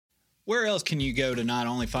Where else can you go to not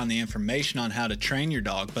only find the information on how to train your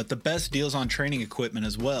dog, but the best deals on training equipment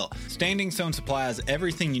as well? Standing Stone Supply has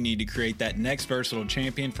everything you need to create that next versatile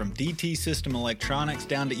champion, from DT system electronics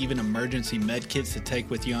down to even emergency med kits to take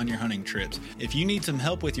with you on your hunting trips. If you need some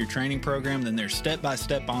help with your training program, then their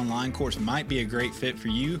step-by-step online course might be a great fit for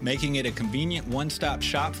you, making it a convenient one-stop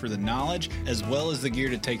shop for the knowledge as well as the gear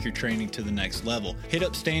to take your training to the next level. Hit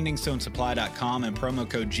up StandingStoneSupply.com and promo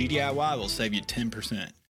code GDIY will save you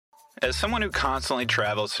 10%. As someone who constantly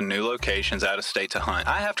travels to new locations out of state to hunt,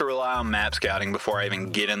 I have to rely on map scouting before I even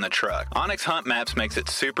get in the truck. Onyx Hunt Maps makes it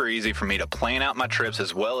super easy for me to plan out my trips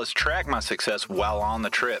as well as track my success while on the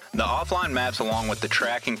trip. The offline maps, along with the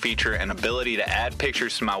tracking feature and ability to add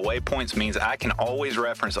pictures to my waypoints, means I can always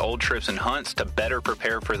reference old trips and hunts to better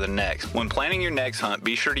prepare for the next. When planning your next hunt,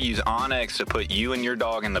 be sure to use OnX to put you and your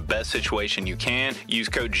dog in the best situation you can. Use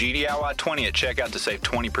code GDIY20 at checkout to save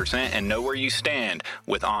 20% and know where you stand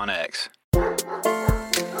with OnX.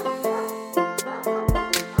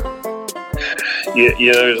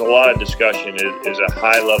 There's a lot of discussion. Is a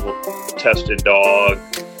high-level tested dog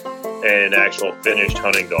an actual finished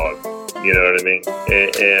hunting dog? You know what I mean?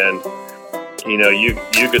 And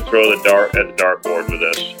you could throw the dart at the dartboard with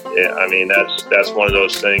this. I mean, that's one of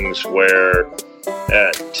those things where,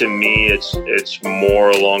 to me, it's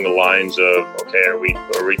more along the lines of, okay, are we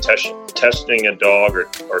testing a dog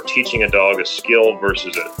or teaching a dog a skill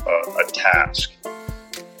versus a task?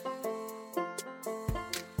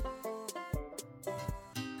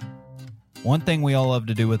 One thing we all love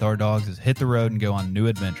to do with our dogs is hit the road and go on new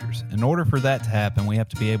adventures. In order for that to happen, we have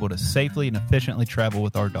to be able to safely and efficiently travel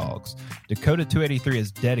with our dogs. Dakota 283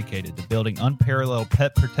 is dedicated to building unparalleled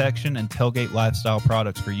pet protection and tailgate lifestyle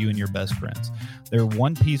products for you and your best friends. Their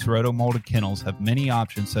one-piece roto-molded kennels have many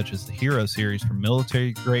options, such as the Hero series for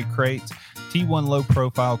military-grade crates, T1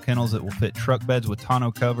 low-profile kennels that will fit truck beds with tonneau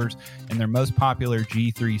covers, and their most popular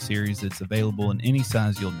G3 series that's available in any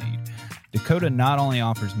size you'll need. Dakota not only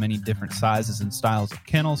offers many different sizes and styles of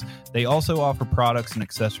kennels, they also offer products and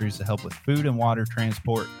accessories to help with food and water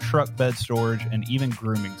transport, truck bed storage, and even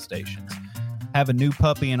grooming stations. Have a new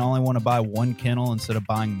puppy and only want to buy one kennel instead of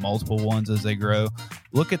buying multiple ones as they grow?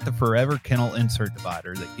 Look at the Forever Kennel Insert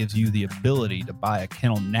Divider that gives you the ability to buy a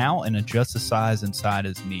kennel now and adjust the size inside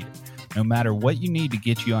as needed. No matter what you need to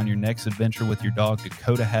get you on your next adventure with your dog,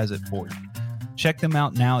 Dakota has it for you. Check them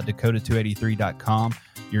out now at Dakota283.com.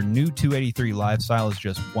 Your new 283 lifestyle is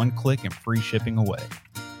just one click and free shipping away.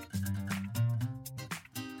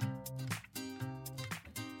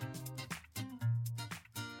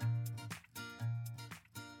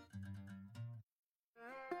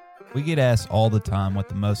 We get asked all the time what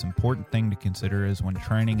the most important thing to consider is when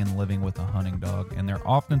training and living with a hunting dog, and they're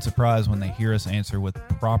often surprised when they hear us answer with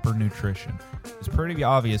proper nutrition. It's pretty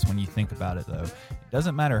obvious when you think about it, though. It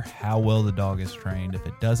doesn't matter how well the dog is trained if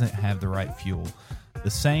it doesn't have the right fuel. The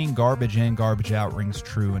saying garbage in, garbage out rings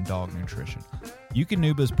true in dog nutrition.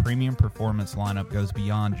 Eukanuba's premium performance lineup goes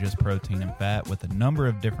beyond just protein and fat with a number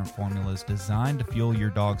of different formulas designed to fuel your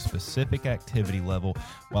dog's specific activity level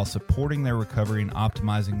while supporting their recovery and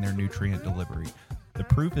optimizing their nutrient delivery. The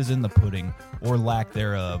proof is in the pudding, or lack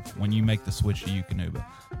thereof, when you make the switch to Eukanuba.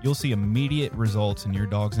 You'll see immediate results in your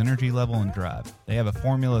dog's energy level and drive. They have a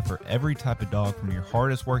formula for every type of dog, from your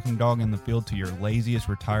hardest working dog in the field to your laziest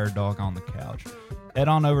retired dog on the couch. Head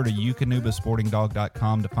on over to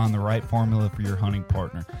EukanubaSportingDog.com to find the right formula for your hunting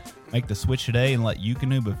partner. Make the switch today and let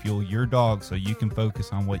Eukanuba fuel your dog so you can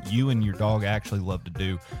focus on what you and your dog actually love to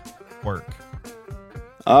do, work.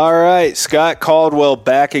 All right, Scott Caldwell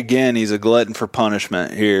back again. He's a glutton for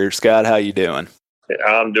punishment here. Scott, how you doing?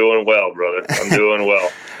 I'm doing well, brother. I'm doing well.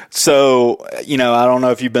 So, I don't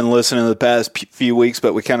know if you've been listening the past few weeks,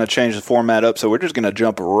 but we kind of changed the format up, so we're just going to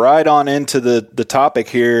jump right on into the topic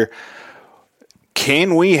here.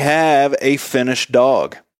 Can we have a finished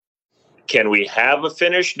dog? Can we have a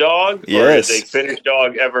finished dog? Yes. Or is a finished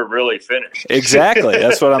dog ever really finished? Exactly.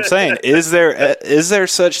 That's what I'm saying. Is there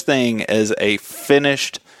such thing as a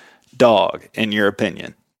finished dog, in your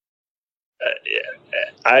opinion?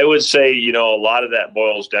 I would say, a lot of that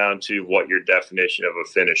boils down to what your definition of a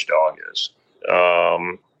finished dog is.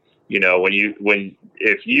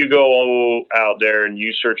 If you go out there and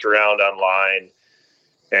you search around online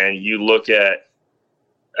and you look at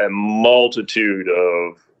a multitude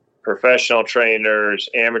of professional trainers,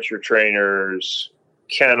 amateur trainers,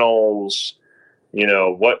 kennels,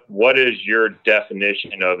 what is your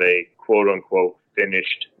definition of a quote unquote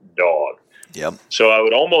finished dog? Yep. So I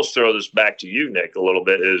would almost throw this back to you, Nick, a little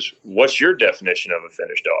bit, is what's your definition of a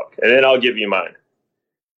finished dog? And then I'll give you mine.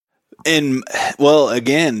 And, well,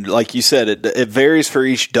 again, like you said, it varies for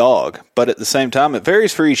each dog, but at the same time, it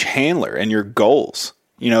varies for each handler and your goals.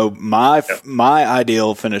 You know, my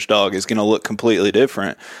ideal finished dog is going to look completely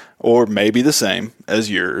different, or maybe the same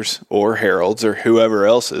as yours or Harold's or whoever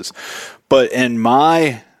else's. But in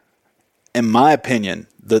my opinion,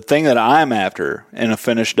 the thing that I'm after in a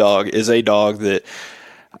finished dog is a dog that,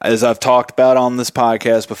 as I've talked about on this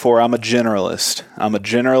podcast before, I'm a generalist.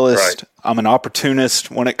 Right. I'm an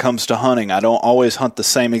opportunist when it comes to hunting. I don't always hunt the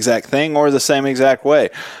same exact thing or the same exact way.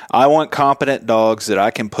 I want competent dogs that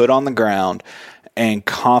I can put on the ground and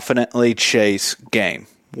confidently chase game,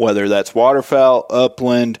 whether that's waterfowl,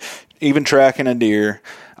 upland, even tracking a deer.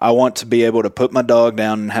 I want to be able to put my dog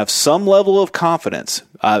down and have some level of confidence.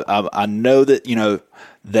 I know that, you know,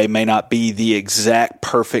 they may not be the exact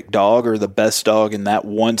perfect dog or the best dog in that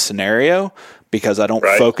one scenario because I don't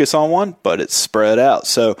focus on one, but it's spread out.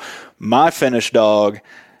 So my finished dog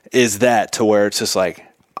is that, to where it's just like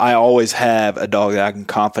I always have a dog that I can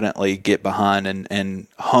confidently get behind and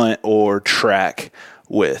hunt or track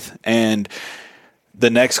with. And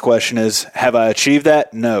the next question is, have I achieved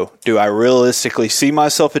that? No. Do I realistically see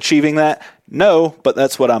myself achieving that? No, but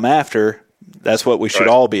that's what I'm after. That's what we should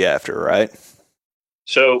all be after, right?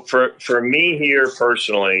 So for me here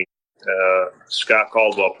personally, Scott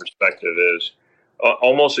Caldwell perspective is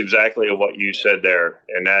almost exactly what you said there.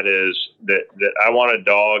 And that is that I want a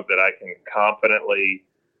dog that I can confidently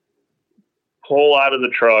pull out of the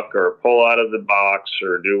truck or pull out of the box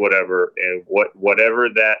or do whatever. And whatever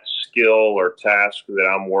that skill or task that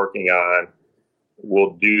I'm working on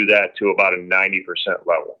will do that to about a 90%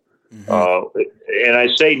 level. Mm-hmm. And I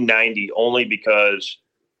say 90 only because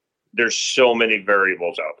there's so many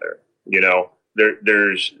variables out there. You know,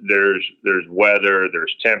 there's weather,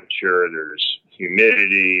 there's temperature, there's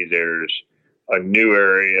humidity, there's a new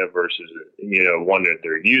area versus, you know, one that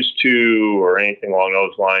they're used to or anything along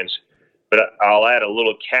those lines. But I'll add a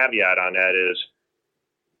little caveat on that is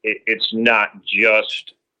it's not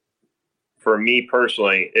just, for me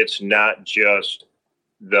personally, it's not just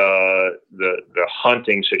the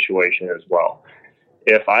hunting situation as well.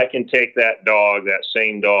 If I can take that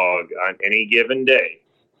same dog on any given day,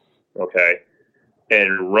 okay,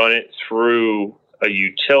 and run it through a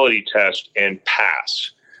utility test and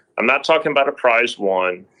pass. I'm not talking about a prize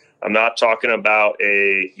one. I'm not talking about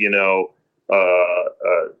a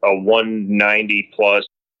 190 plus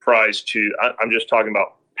prize two. I'm just talking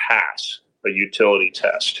about pass a utility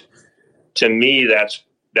test. To me, that's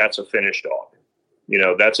a finished dog. You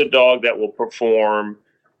know, that's a dog that will perform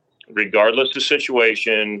regardless of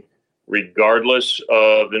situation, regardless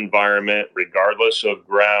of environment, regardless of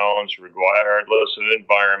grounds, regardless of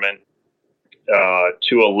environment,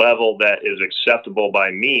 to a level that is acceptable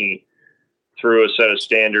by me through a set of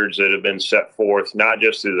standards that have been set forth, not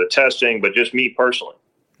just through the testing, but just me personally,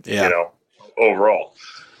 you know, overall.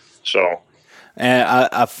 So, and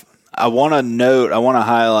I want to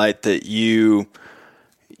highlight that you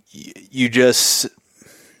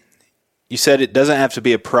said it doesn't have to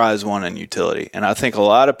be a prize one in utility. And I think a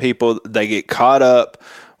lot of people, they get caught up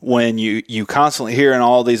when you constantly hear in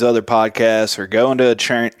all these other podcasts or go into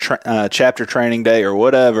a chapter training day or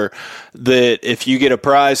whatever, that if you get a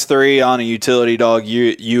prize 3 on a utility dog,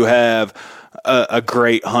 you have a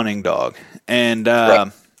great hunting dog. And,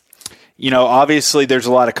 you know, obviously there's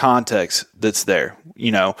a lot of context that's there,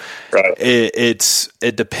 you know,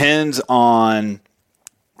 it depends on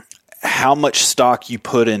how much stock you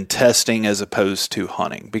put in testing as opposed to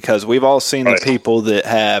hunting, because we've all seen the people that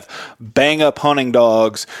have bang up hunting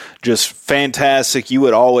dogs, just fantastic. You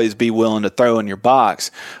would always be willing to throw in your box,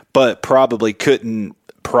 but probably couldn't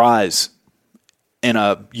prize in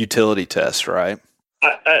a utility test, right?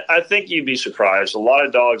 I think you'd be surprised. A lot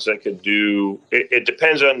of dogs that could do it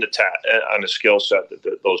depends on the skill set that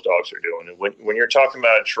those dogs are doing. And when you're talking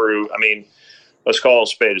about a true, I mean, let's call a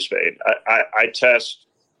spade a spade. I test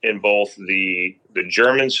in both the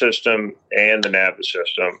German system and the NAVA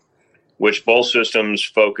system, which both systems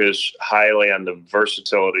focus highly on the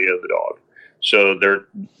versatility of the dog. So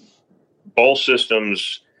both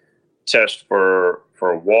systems test for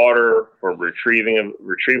water, for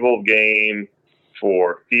retrieval of game,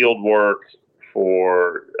 for field work,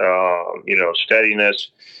 for steadiness.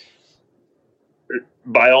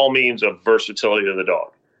 By all means, of versatility of the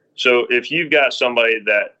dog. So if you've got somebody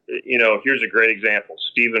that, you know, here's a great example,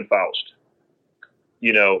 Stephen Faust.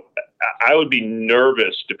 You know, I would be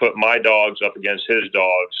nervous to put my dogs up against his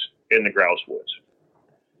dogs in the grouse woods,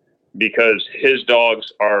 because his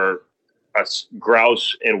dogs are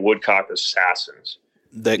grouse and woodcock assassins.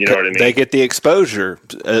 You know what I mean? They get the exposure.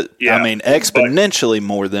 I mean, exponentially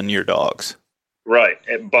more than your dogs. Right.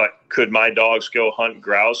 But could my dogs go hunt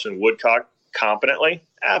grouse and woodcock competently?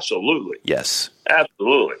 Absolutely. Yes.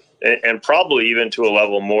 Absolutely. And probably even to a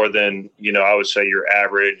level more than, I would say your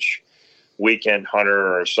average weekend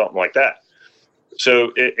hunter or something like that.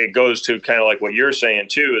 So it goes to kind of like what you're saying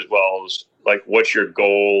too, as well as like, what's your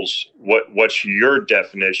goals? What's your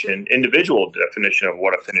definition, individual definition of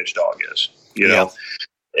what a finished dog is, know?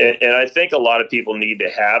 And I think a lot of people need to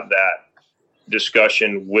have that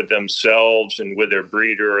discussion with themselves and with their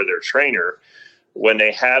breeder or their trainer when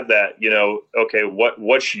they have that, okay,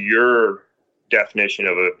 what's your definition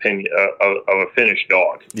of of a finished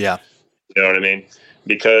dog? Yeah. You know what I mean?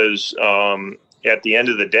 Because at the end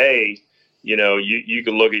of the day, you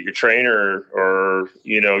can look at your trainer or,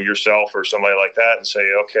 yourself or somebody like that and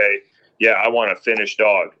say, okay, yeah, I want a finished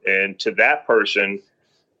dog. And to that person,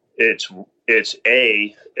 it's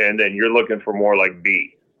A, and then you're looking for more like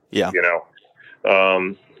B. Yeah.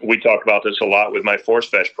 We talk about this a lot with my force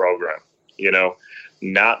fetch program.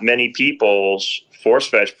 Not many people's force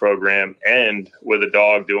fetch program end with a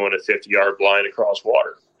dog doing a 50-yard blind across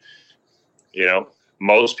water.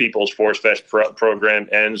 Most people's force fetch program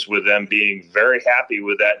ends with them being very happy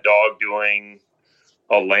with that dog doing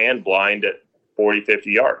a land blind at 40,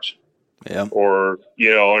 50 yards. Yeah. Or,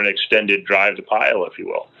 an extended drive to pile, if you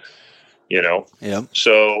will. Yeah.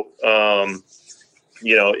 So,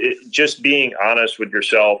 just being honest with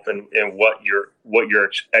yourself and what your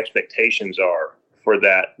expectations are for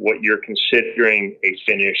that, what you're considering a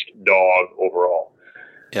finished dog overall.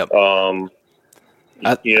 Yep.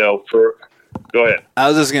 Go ahead. I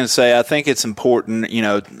was just going to say, I think it's important,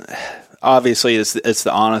 obviously it's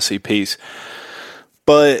the honesty piece,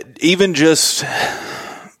 but even just,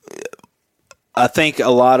 I think a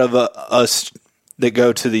lot of us that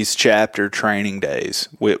go to these chapter training days,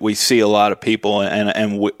 we see a lot of people,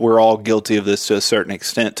 and we're all guilty of this to a certain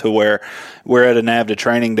extent, to where we're at a NAVHDA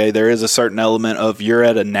training day. There is a certain element of you're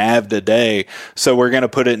at a NAVHDA day, so we're going to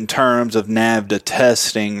put it in terms of NAVHDA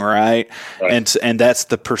testing, right? And that's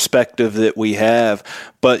the perspective that we have.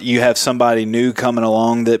 But you have somebody new coming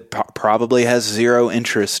along that probably has zero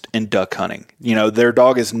interest in duck hunting. Their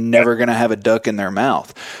dog is never going to have a duck in their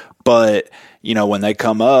mouth, but when they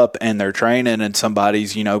come up and they're training and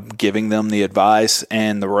somebody's, giving them the advice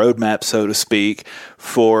and the roadmap, so to speak,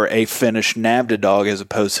 for a finished NAVHDA dog as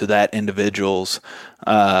opposed to that individual's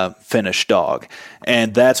finished dog.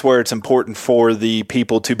 And that's where it's important for the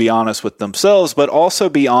people to be honest with themselves, but also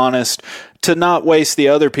be honest to not waste the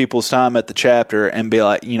other people's time at the chapter and be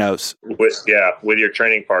like, with your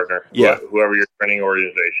training partner, whoever your training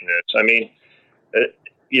organization is. I mean,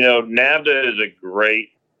 NAVHDA is a great,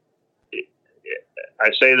 I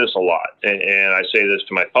say this a lot, and I say this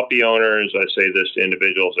to my puppy owners. I say this to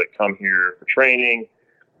individuals that come here for training.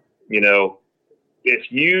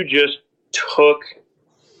 If you just took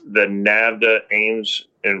the NAVHDA aims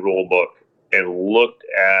and rule book and looked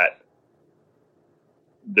at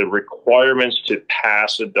the requirements to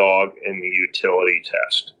pass a dog in the utility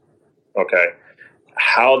test, okay,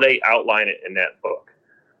 how they outline it in that book,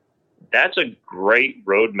 that's a great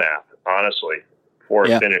roadmap, honestly, for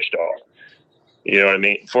a finished dog. You know what I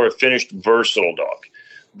mean? For a finished versatile dog.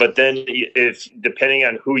 But then if, depending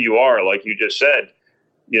on who you are, like you just said,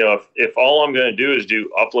 if all I'm going to do is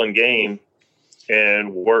do upland game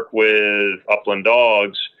and work with upland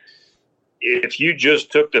dogs, if you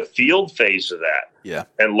just took the field phase of that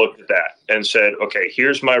and looked at that and said, okay,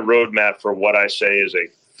 here's my roadmap for what I say is a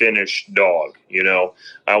finished dog.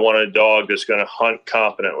 I want a dog that's going to hunt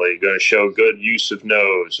competently, going to show good use of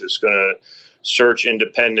nose. It's going to search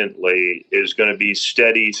independently, is going to be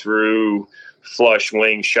steady through flush,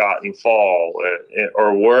 wing, shot, and fall,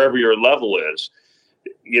 or wherever your level is.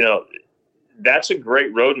 That's a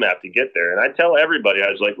great roadmap to get there. And I tell everybody,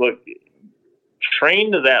 I was like, look,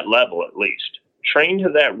 train to that level at least. Train to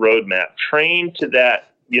that roadmap. Train to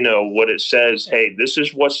that, what it says, hey, this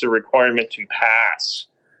is what's the requirement to pass.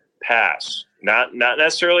 Not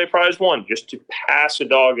necessarily a prize one, just to pass a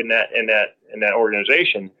dog in that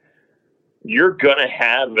organization. You're going to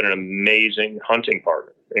have an amazing hunting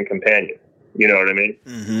partner and companion. You know what I mean?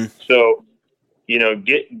 Mm-hmm. So,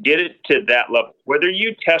 get it to that level. Whether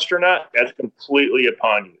you test or not, that's completely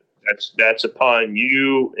upon you. That's upon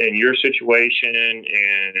you and your situation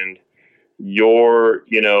and your,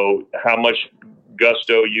 how much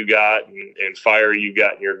gusto you got and fire you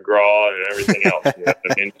got in your graw and everything else. You know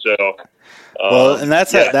what I mean? So, well, and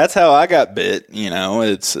that's how I got bit.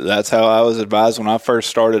 That's how I was advised when I first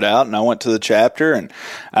started out, and I went to the chapter, and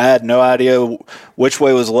I had no idea which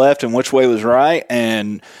way was left and which way was right.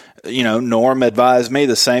 And Norm advised me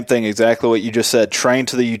the same thing, exactly what you just said. Train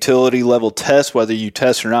to the utility level test, whether you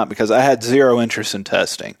test or not, because I had zero interest in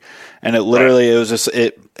testing. And it literally, it was just,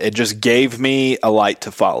 it just gave me a light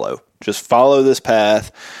to follow. Just follow this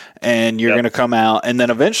path and you're going to come out. And then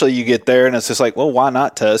eventually you get there and it's just like, well, why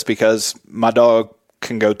not test? Because my dog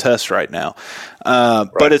can go test right now.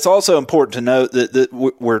 But it's also important to note that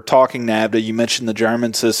we're talking NAVHDA. You mentioned the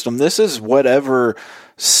German system. This is whatever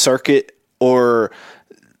circuit or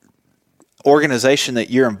organization that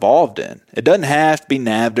you're involved in. It doesn't have to be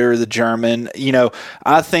NAVHDA or the German.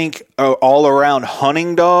 I think all around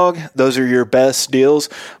hunting dog, those are your best deals.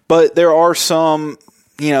 But there are some,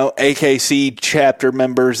 AKC chapter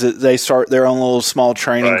members that they start their own little small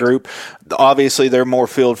training group. Obviously, they're more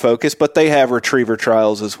field focused, but they have retriever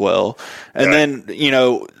trials as well. And then,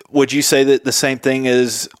 would you say that the same thing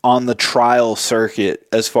is on the trial circuit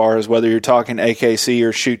as far as whether you're talking AKC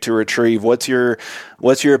or shoot to retrieve? What's your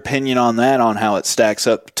opinion on that, on how it stacks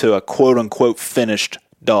up to a quote unquote finished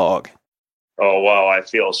dog? Oh, wow. I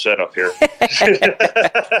feel set up here.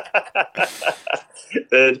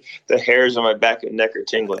 The hairs on my back and neck are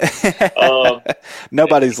tingling.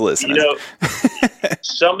 Nobody's listening.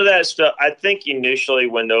 Some of that stuff, I think initially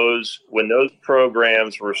when those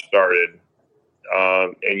programs were started,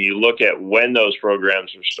 and you look at when those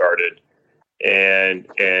programs were started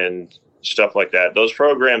and stuff like that, those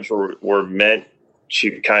programs were meant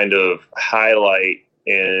to kind of highlight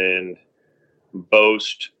and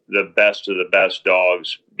boast the best of the best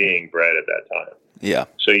dogs being bred at that time. Yeah.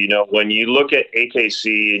 So, when you look at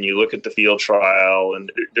AKC and you look at the field trial,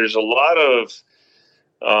 and there's a lot of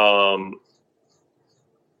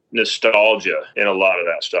nostalgia in a lot of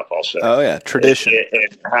that stuff, I'll say. Oh yeah, tradition.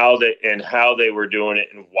 And how they were doing it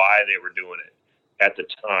and why they were doing it at the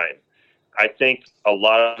time. I think a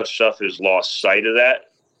lot of stuff has lost sight of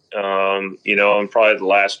that. In probably the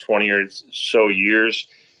last 20 or so years,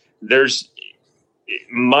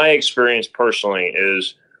 my experience personally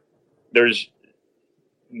is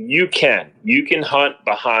you can hunt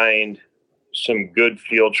behind some good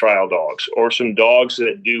field trial dogs or some dogs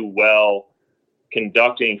that do well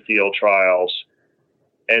conducting field trials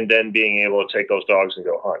and then being able to take those dogs and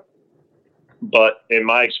go hunt. But in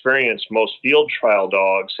my experience, most field trial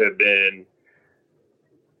dogs have been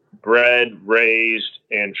bred, raised,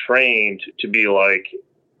 and trained to be like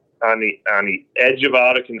on the edge of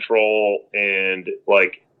out of control and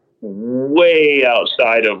like way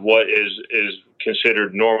outside of what is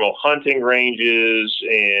considered normal hunting ranges,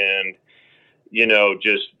 and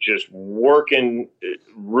just working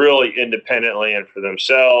really independently and for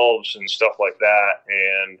themselves and stuff like that.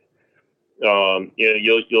 And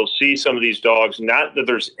you'll see some of these dogs, not that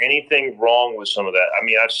there's anything wrong with some of that. I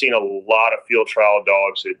mean, I've seen a lot of field trial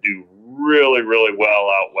dogs that do really, really well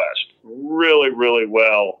out west, really, really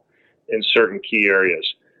well in certain key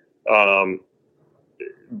areas.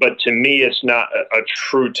 But to me, it's not a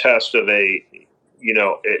true test of a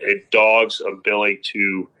dog's ability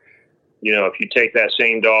to, if you take that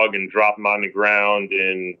same dog and drop him on the ground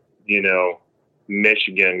in,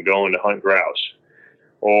 Michigan going to hunt grouse,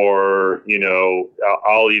 or,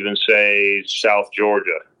 I'll even say South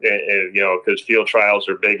Georgia, and because field trials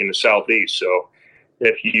are big in the Southeast. So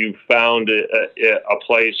if you found a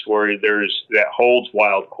place where that holds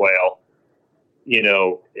wild quail,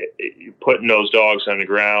 putting those dogs on the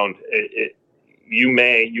ground,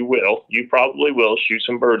 you probably will shoot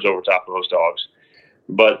some birds over top of those dogs.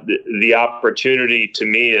 But the opportunity to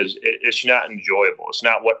me it's not enjoyable. It's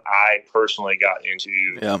not what I personally got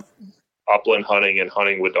into upland hunting and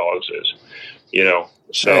hunting with dogs is,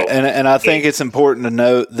 So, and I think it's important to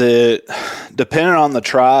note that depending on the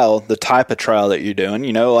trial, the type of trial that you're doing,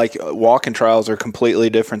 like walking trials are completely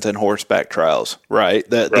different than horseback trials, right?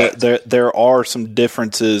 There are some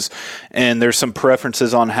differences, and there's some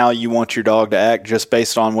preferences on how you want your dog to act just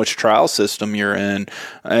based on which trial system you're in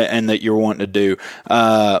and that you're wanting to do.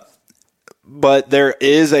 But there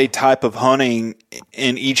is a type of hunting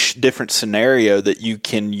in each different scenario that you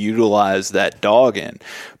can utilize that dog in.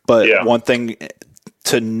 But one thing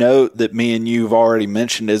to note that me and you've already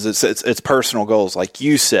mentioned is it's personal goals. Like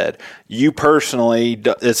you said, you personally,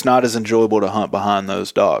 it's not as enjoyable to hunt behind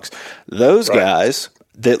those dogs. Those guys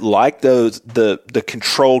that like the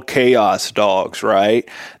controlled chaos dogs, right?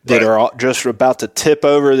 That are just about to tip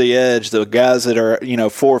over the edge. The guys that are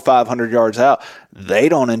 400 or 500 yards out, they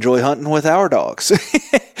don't enjoy hunting with our dogs.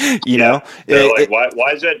 They're like,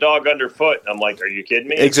 why is that dog underfoot? I'm like, are you kidding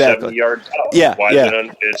me? Exactly. 70 yards out. Yeah. Why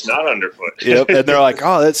is it's not underfoot? Yep. And they're like,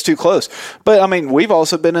 oh, that's too close. But I mean, we've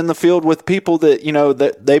also been in the field with people that,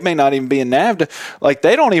 that they may not even be in NAVHDA. Like,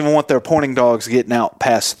 they don't even want their pointing dogs getting out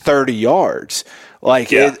past 30 yards. Like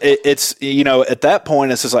it's, you know, at that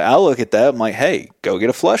point, it's just like, I look at that, I'm like, hey, go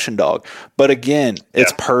get a flushing dog. But again,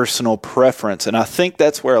 it's personal preference. And I think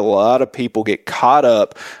that's where a lot of people get caught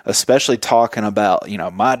up, especially talking about, you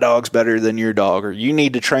know, my dog's better than your dog, or you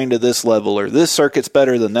need to train to this level, or this circuit's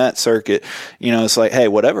better than that circuit. You know, it's like, hey,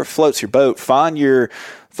 whatever floats your boat, find your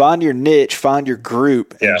niche, find your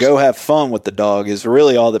group, and go have fun with the dog is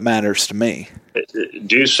really all that matters to me.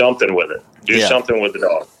 Do something with it. Do something with the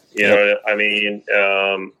dog. You know, I mean,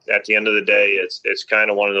 at the end of the day, it's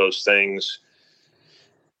kind of one of those things.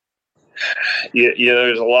 You know,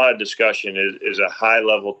 there's a lot of discussion. Is a high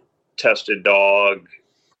level tested dog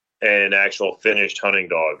an actual finished hunting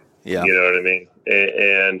dog? Yeah. You know what I mean?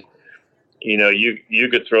 And you know, you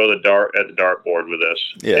could throw the dart at the dartboard with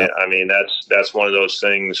this. Yeah. I mean, that's one of those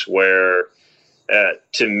things where,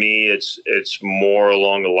 to me, it's more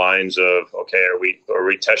along the lines of, okay, are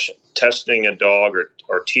we testing a dog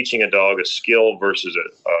or teaching a dog a skill versus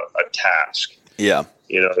a task? Yeah.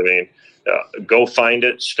 You know what I mean? Go find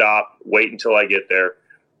it, stop, wait until I get there,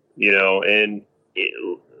 you know, and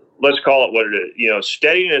let's call it what it is. You know,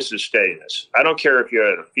 steadiness is steadiness. I don't care if you're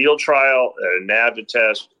at a field trial, at a NAVHDA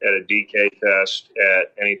test, at a DK test,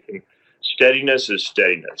 at anything. Steadiness is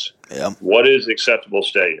steadiness. Yeah. What is acceptable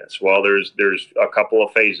steadiness? Well, there's a couple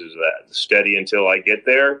of phases of that. Steady until I get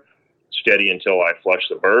there, steady until I flush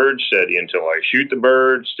the bird, steady until I shoot the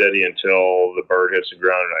bird, steady until the bird hits the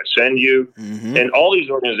ground and I send you. Mm-hmm. And all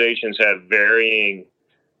these organizations have varying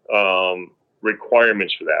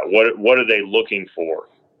requirements for that. What are they looking for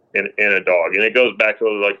in a dog? And it goes back to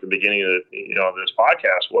like the beginning of this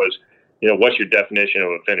podcast was, you know, what's your definition of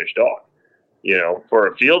a finished dog? You know, for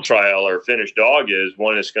a field trial or a finished dog is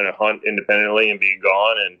one that's going to hunt independently and be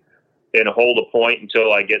gone and hold a point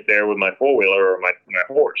until I get there with my four-wheeler or my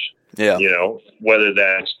horse. Yeah. You know, whether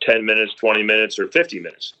that's 10 minutes, 20 minutes, or 50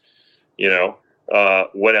 minutes. You know,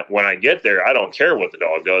 when I get there, I don't care what the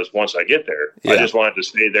dog does once I get there. Yeah. I just want it to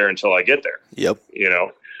stay there until I get there. Yep. You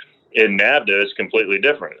know, in NAVHDA, it's completely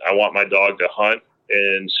different. I want my dog to hunt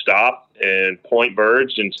and stop and point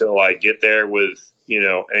birds until I get there with, you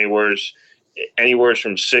know, anywhere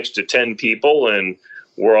from 6 to 10 people, and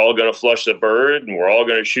we're all going to flush the bird and we're all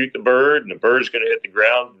going to shoot the bird and the bird's going to hit the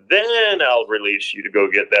ground. Then I'll release you to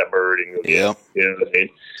go get that bird and go get it. You know what I mean?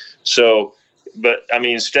 So, but I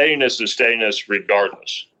mean, steadiness is steadiness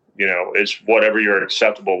regardless. You know, it's whatever your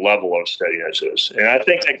acceptable level of steadiness is. And I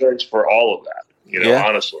think that goes for all of that, you know,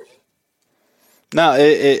 honestly. No,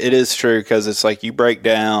 it is true, because it's like you break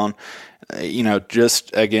down, you know,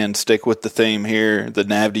 just again, stick with the theme here, the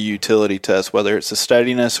NAVHDA utility test, whether it's the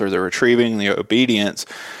steadiness or the retrieving, the obedience.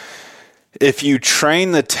 If you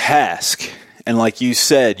train the task, and like you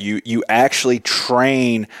said, you actually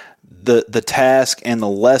train the task and the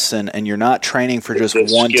lesson, and you're not training for just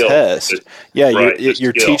one test.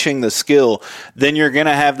 You're teaching the skill. Then you're going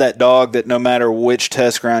to have that dog that no matter which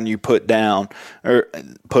test ground you put down or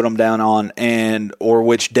put them down on, or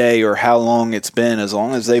which day or how long it's been, as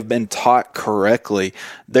long as they've been taught correctly,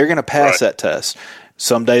 they're going to pass that test.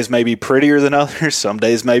 Some days may be prettier than others. Some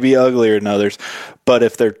days may be uglier than others. But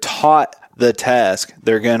if they're taught the task,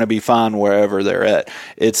 they're going to be fine wherever they're at.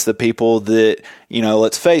 It's the people that, you know,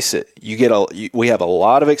 let's face it, we have a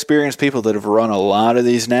lot of experienced people that have run a lot of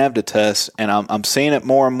these NAVHDA tests, and I'm seeing it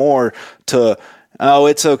more and more to, oh,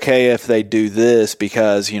 it's okay if they do this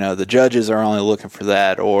because, you know, the judges are only looking for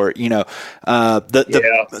that, or, you know,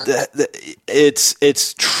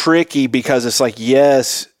 it's tricky because it's like,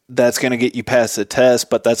 yes, that's going to get you past the test,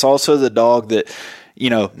 but that's also the dog that, you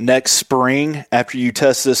know, next spring after you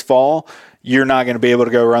test this fall, you're not going to be able to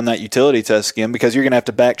go run that utility test again because you're going to have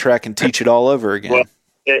to backtrack and teach it all over again. Well,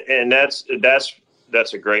 and that's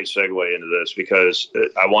a great segue into this, because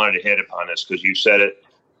I wanted to hit upon this because you said it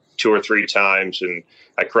 2 or 3 times and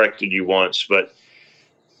I corrected you once. But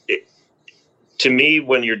to me,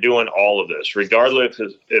 when you're doing all of this, regardless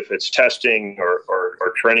if it's testing or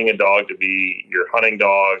training a dog to be your hunting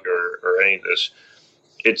dog or any of this,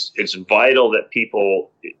 it's vital that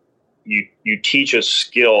you teach a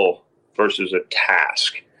skill versus a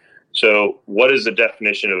task. So what is the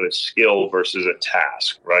definition of a skill versus a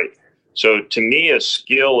task, right? So to me, a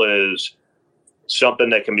skill is something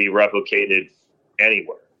that can be replicated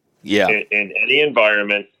anywhere. Yeah. In any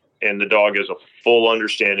environment, and the dog has a full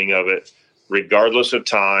understanding of it, regardless of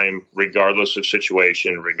time, regardless of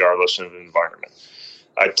situation, regardless of environment.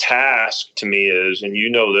 A task to me is, and you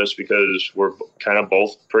know this because we're kind of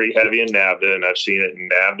both pretty heavy in NAVHDA, and I've seen it in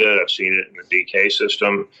NAVHDA, I've seen it in the DK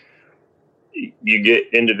system. You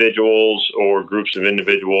get individuals or groups of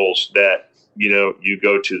individuals that, you know, you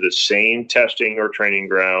go to the same testing or training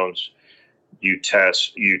grounds, you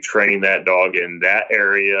test, you train that dog in that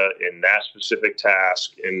area, in that specific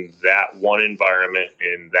task, in that one environment,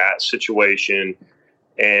 in that situation,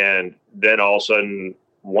 and then all of a sudden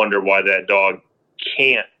wonder why that dog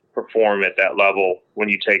can't perform at that level when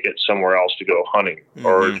you take it somewhere else to go hunting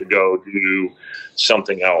or to go do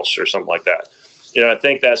something else or something like that. I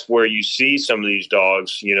think that's where you see some of these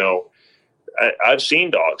dogs. I've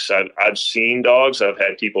seen dogs. I've seen dogs. I've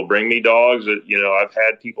had people bring me dogs that, I've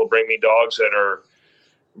had people bring me dogs that are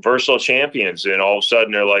versatile champions. And all of a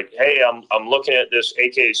sudden they're like, hey, I'm looking at this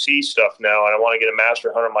AKC stuff now and I want to get a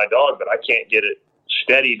master hunt on my dog, but I can't get it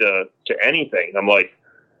steady to anything. And I'm like,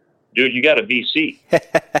 dude, you got a VC.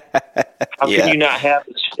 How can you not have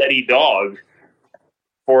a steady dog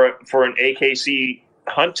for an AKC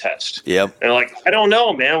hunt test? Yep. And like, I don't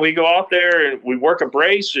know, man. We go out there and we work a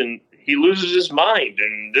brace and he loses his mind.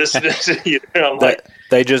 And this I'm like,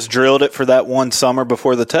 they just drilled it for that one summer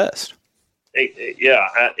before the test. Yeah,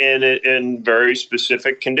 and in very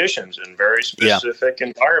specific conditions and very specific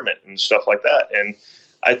environment and stuff like that. And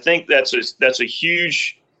I think that's a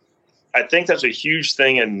huge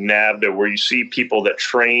thing in NAVHDA where you see people that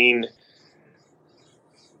train.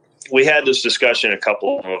 We had this discussion a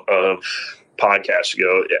couple of podcasts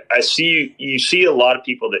ago. You see a lot of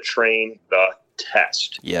people that train the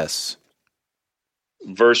test. Yes.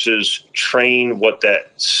 Versus train what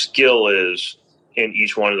that skill is in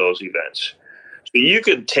each one of those events. So you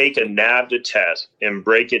could take a NAVHDA test and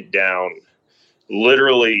break it down.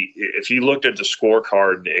 Literally, if you looked at the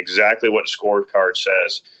scorecard, exactly what the scorecard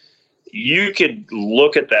says, you could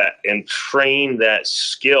look at that and train that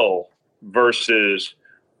skill versus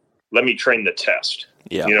let me train the test.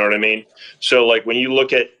 Yeah. You know what I mean? So like when you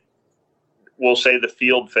look at, we'll say the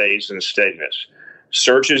field phase and steadiness,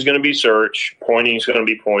 search is going to be search, pointing is going to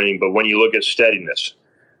be pointing. But when you look at steadiness,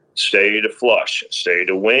 steady to flush, steady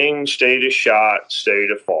to wing, steady to shot, steady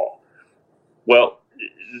to fall. Well,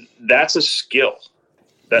 that's a skill.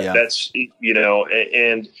 That's,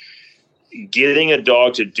 and getting a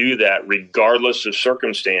dog to do that regardless of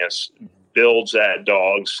circumstance builds that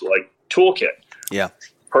dog's like toolkit. Yeah.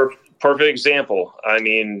 Perfect example. I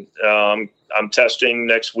mean, I'm testing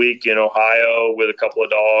next week in Ohio with a couple of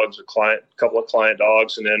dogs, couple of client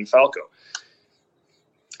dogs, and then Falco.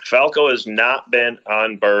 Falco has not been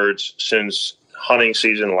on birds since hunting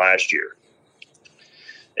season last year.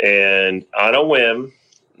 And on a whim,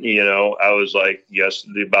 I was like,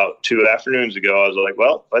 about 2 afternoons ago, I was like,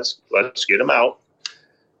 well, let's get him out.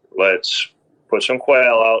 Let's put some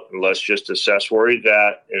quail out and let's just assess where he's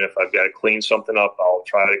at. And if I've got to clean something up, I'll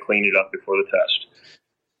try to clean it up before the test.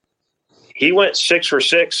 He went 6 for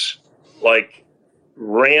 6, like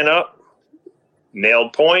ran up,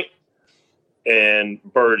 nailed point, and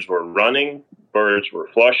birds were running, birds were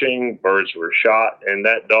flushing, birds were shot, and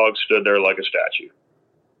that dog stood there like a statue.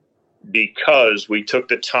 Because we took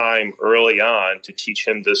the time early on to teach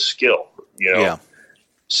him this skill,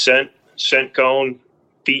 scent cone,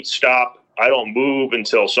 feet stop. I don't move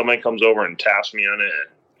until somebody comes over and taps me on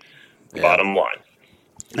it. Yeah. Bottom line,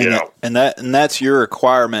 and that's your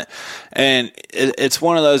requirement. And it's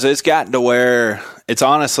one of those. It's gotten to where it's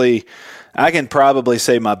honestly, I can probably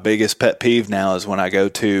say my biggest pet peeve now is when I go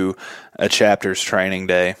to a chapter's training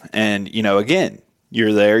day, and again.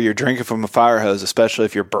 You're there, you're drinking from a fire hose, especially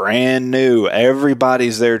if you're brand new.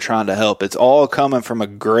 Everybody's there trying to help. It's all coming from a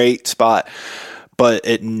great spot, but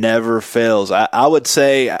it never fails. I would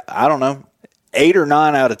say, I don't know, 8 or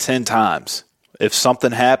 9 out of 10 times, if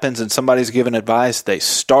something happens and somebody's giving advice, they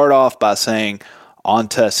start off by saying, on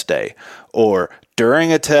test day, or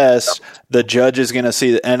during a test, the judge is going to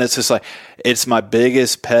see it. And it's just like, it's my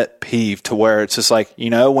biggest pet peeve to where it's just like,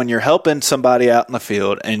 when you're helping somebody out in the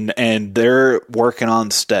field and they're working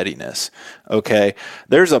on steadiness, okay,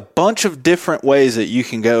 there's a bunch of different ways that you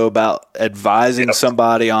can go about advising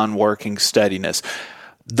somebody on working steadiness.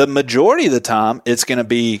 The majority of the time, it's going to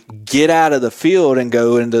be get out of the field and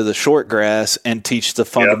go into the short grass and teach the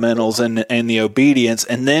fundamentals and the obedience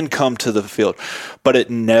and then come to the field. But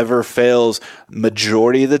it never fails.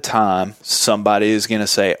 Majority of the time, somebody is going to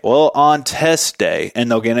say, well, on test day, and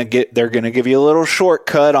they're going to give you a little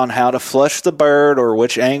shortcut on how to flush the bird or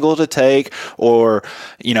which angle to take. Or,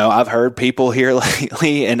 I've heard people here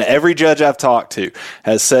lately, and every judge I've talked to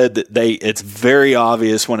has said that it's very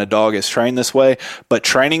obvious when a dog is trained this way, but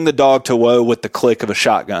training the dog to whoa with the click of a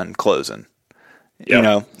shotgun closing.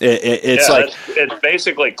 Yep. It's like it's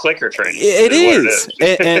basically clicker training. It is.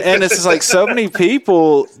 And it's just like so many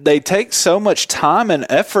people, they take so much time and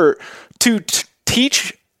effort to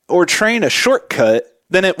teach or train a shortcut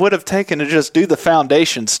than it would have taken to just do the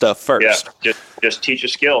foundation stuff first. Yeah, just teach a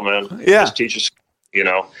skill, man. Yeah. Just teach a skill. You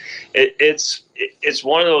know, it's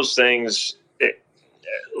one of those things.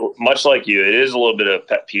 Much like you, it is a little bit of a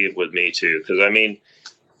pet peeve with me too. Because I mean,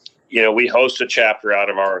 you know, we host a chapter out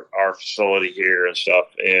of our facility here and stuff,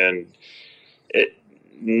 and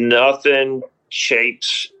nothing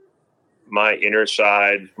shapes my inner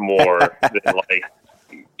side more than like.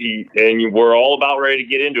 And we're all about ready to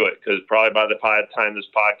get into it because probably by the time this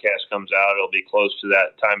podcast comes out, it'll be close to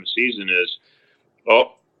that time of season.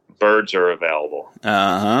 Birds are available,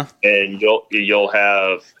 and you'll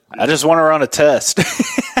have. I just want to run a test.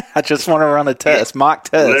 Mock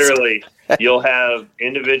test. Literally, you'll have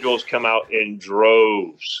individuals come out in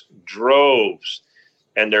droves,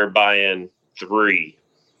 and they're buying 3-4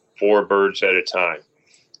 birds at a time.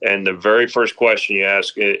 And the very first question you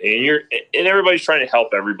ask, and everybody's trying to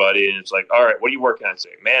help everybody, and it's like, all right, what are you working on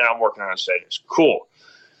today? Man, I'm working on steadiness. Cool.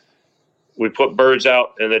 We put birds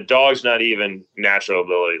out, and the dog's not even natural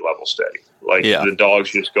ability level steady. Like the dog's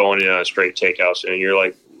just going in on straight takeouts, and you're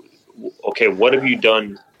like, okay, what have you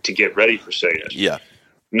done to get ready for steadiness? Yeah.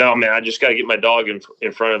 No, man, I just got to get my dog in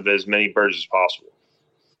front of as many birds as possible.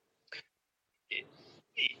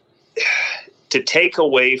 To take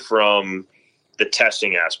away from the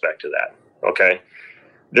testing aspect of that, okay,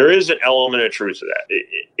 there is an element of truth to that.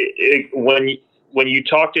 When you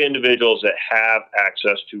talk to individuals that have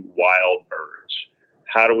access to wild birds,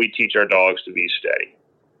 how do we teach our dogs to be steady?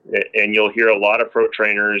 And you'll hear a lot of pro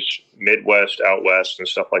trainers, Midwest, out West, and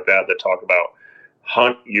stuff like that talk about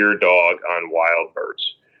hunt your dog on wild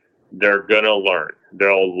birds. They're going to learn.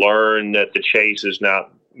 They'll learn that the chase is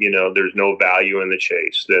not, there's no value in the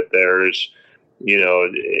chase, that there's,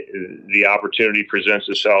 the opportunity presents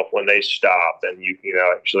itself when they stop and you can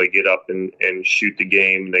actually get up and shoot the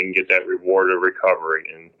game and then get that reward of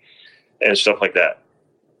recovery and stuff like that.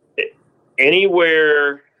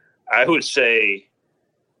 Anywhere, I would say,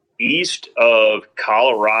 east of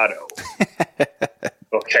Colorado,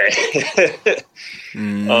 okay,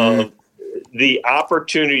 the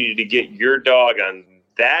opportunity to get your dog on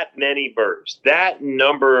that many birds, that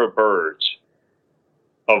number of birds,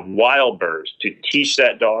 of wild birds, to teach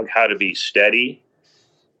that dog how to be steady,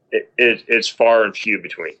 it's far and few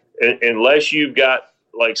between. Unless you've got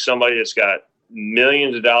like somebody that's got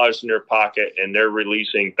millions of dollars in their pocket and they're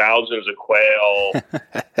releasing thousands of quail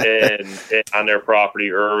and on their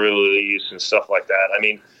property, early release and stuff like that. I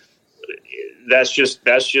mean, that's just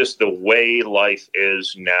the way life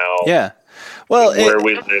is now. Yeah. Well, where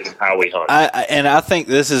we live and how we hunt. I think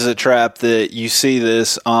this is a trap that you see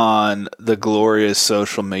this on the glorious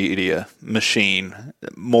social media machine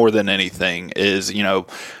more than anything is,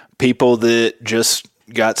 people that just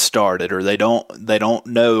got started or they don't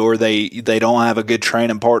know or they don't have a good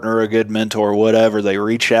training partner or a good mentor or whatever. They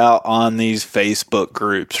reach out on these Facebook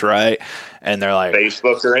groups, right? And they're like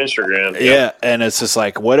Facebook or Instagram. Yeah. And it's just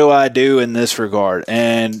like, what do I do in this regard?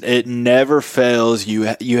 And it never fails. You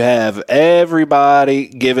have everybody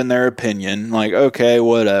giving their opinion, like, okay,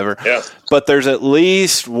 whatever. Yeah. But there's at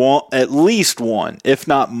least one, if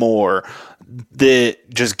not more, that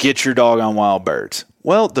just get your dog on wild birds.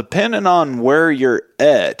 Well, depending on where you're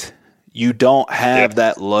at, you don't have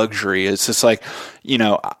that luxury. It's just like,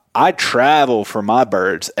 I travel for my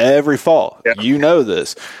birds every fall. Yeah. You know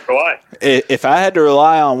this. Why? If I had to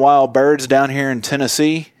rely on wild birds down here in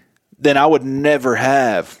Tennessee, then I would never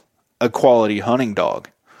have a quality hunting dog.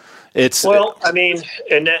 Let's think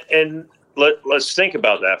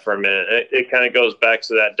about that for a minute. It kind of goes back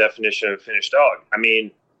to that definition of a finished dog. I mean,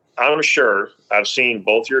 I'm sure I've seen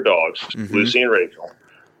both your dogs, Lucy and Rachel.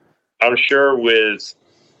 I'm sure with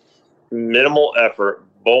minimal effort,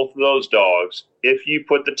 both of those dogs, if you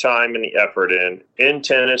put the time and the effort in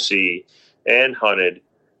Tennessee and hunted,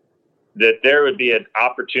 that there would be an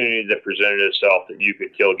opportunity that presented itself that you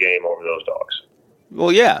could kill game over those dogs.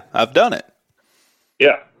 Well, yeah, I've done it.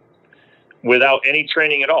 Yeah. Without any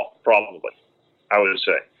training at all, probably, I would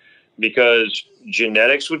say. Because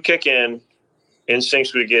genetics would kick in,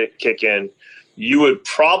 instincts would kick in. You would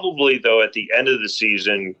probably, though, at the end of the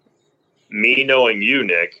season, me knowing you,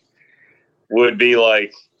 Nick, would be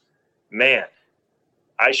like, man,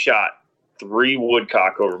 I shot 3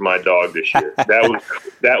 woodcock over my dog this year.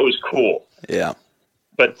 That was cool. Yeah.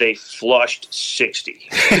 But they flushed 60.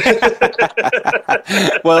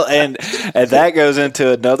 Well, and that goes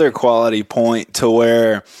into another quality point to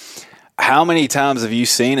where how many times have you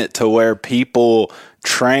seen it to where people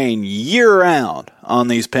train year-round on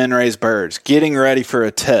these pen-raised birds, getting ready for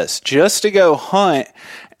a test, just to go hunt,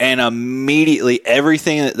 and immediately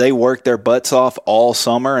everything that they worked their butts off all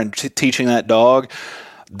summer and teaching that dog,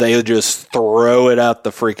 they just throw it out the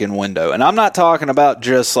freaking window. And I'm not talking about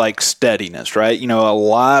just like steadiness, right? You know, a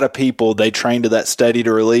lot of people, they train to that steady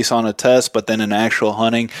to release on a test, but then in actual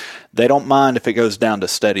hunting, they don't mind if it goes down to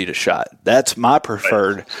steady to shot. That's my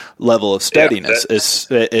preferred level of steadiness is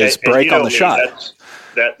break on the shot.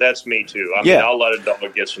 That's me too. I mean, I'll let a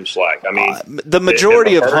dog get some slack. I mean, the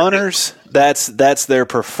majority of hunters, that's their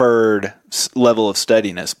preferred level of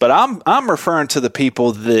steadiness. But I'm referring to the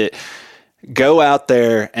people that go out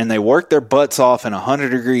there and they work their butts off in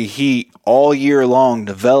 100-degree heat all year long,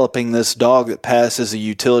 developing this dog that passes a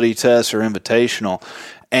utility test or invitational,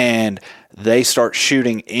 and they start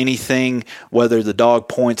shooting anything, whether the dog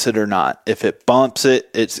points it or not. If it bumps it,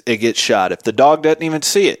 it gets shot. If the dog doesn't even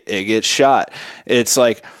see it, it gets shot. It's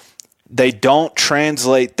like they don't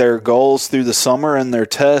translate their goals through the summer and their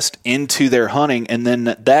test into their hunting, and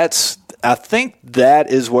then I think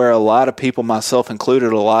that is where a lot of people, myself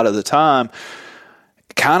included, a lot of the time,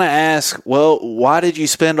 kind of ask, well, why did you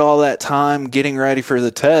spend all that time getting ready for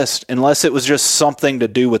the test, unless it was just something to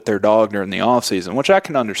do with their dog during the off season, which I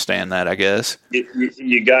can understand that, I guess.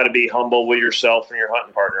 You got to be humble with yourself and your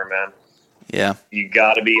hunting partner, man. Yeah. You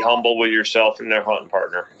got to be humble with yourself and their hunting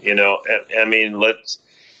partner. You know, I mean,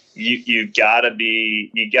 you got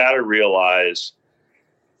to realize,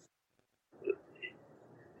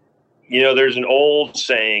 you know, there's an old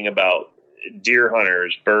saying about deer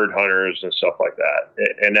hunters, bird hunters, and stuff like that.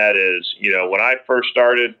 And that is, you know, when I first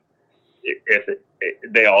started,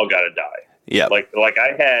 they all got to die. Yeah. Like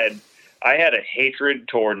I had a hatred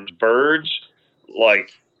towards birds,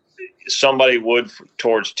 like somebody would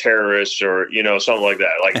towards terrorists or, you know, something like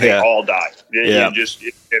that. Like they all die. Yeah. You just,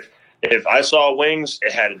 if I saw wings,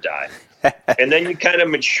 it had to die. And then you kind of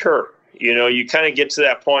mature, you know, you kind of get to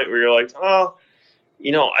that point where you're like, oh,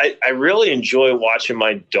 you know, I really enjoy watching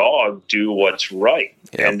my dog do what's right.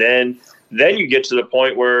 Yep. And then you get to the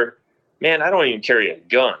point where, man, I don't even carry a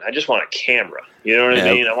gun. I just want a camera. You know what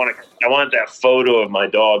I mean? I want that photo of my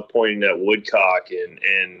dog pointing that woodcock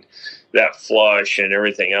and that flush and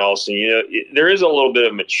everything else. And, you know, there is a little bit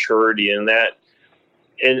of maturity in that.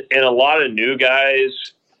 And a lot of new guys,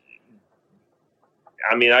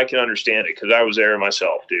 I mean, I can understand it because I was there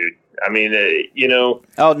myself, dude. I mean, you know.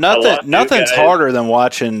 Oh, nothing's harder than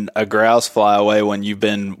watching a grouse fly away when you've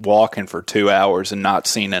been walking for 2 hours and not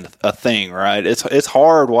seeing a thing, right? It's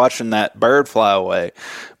hard watching that bird fly away.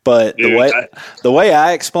 But dude, the way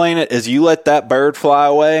I explain it is you let that bird fly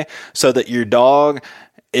away so that your dog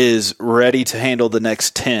is ready to handle the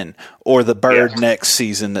next 10 or the bird next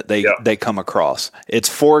season that they come across. It's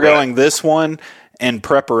foregoing this one in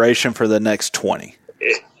preparation for the next 20.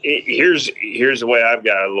 Here's the way I've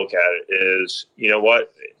got to look at it is, you know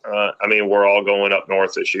what? I mean, we're all going up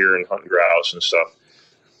north this year and hunting grouse and stuff.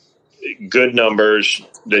 Good numbers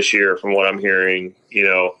this year from what I'm hearing. You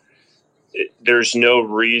know, there's no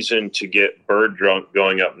reason to get bird drunk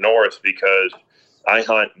going up north because I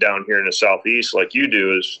hunt down here in the southeast like you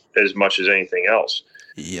do as much as anything else.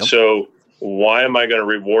 Yep. So why am I going to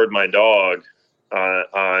reward my dog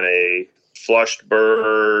on a flushed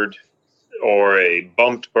bird or a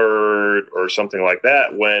bumped bird or something like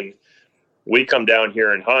that when we come down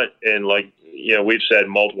here and hunt? And like, you know, we've said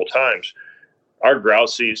multiple times, our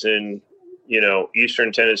grouse season, you know,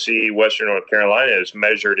 Eastern Tennessee, Western North Carolina is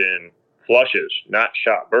measured in flushes, not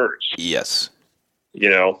shot birds. Yes. You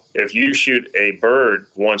know, if you shoot a bird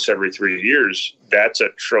once every 3 years, that's a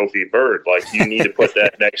trophy bird. Like you need to put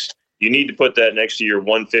that next to your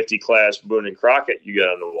 150 class Boone and Crockett you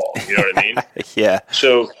got on the wall. You know what I mean? Yeah.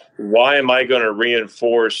 So why am I going to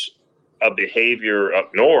reinforce a behavior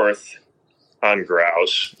up north on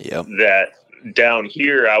grouse that down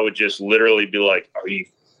here I would just literally be like, are you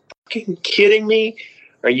fucking kidding me?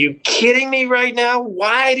 Are you kidding me right now?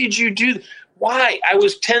 Why did you do that? Why? I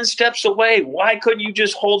was 10 steps away. Why couldn't you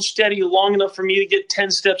just hold steady long enough for me to get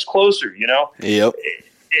 10 steps closer, you know? Yep.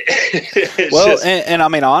 Well, and I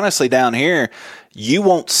mean, honestly, down here, you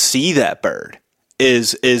won't see that bird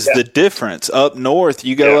is the difference. Up north,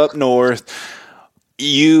 you go up north,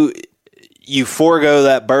 you forego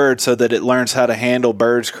that bird so that it learns how to handle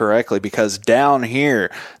birds correctly, because down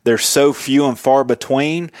here, they're so few and far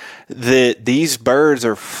between that these birds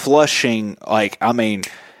are flushing, like, I mean,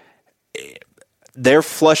 they're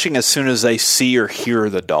flushing as soon as they see or hear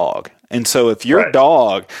the dog. And so if your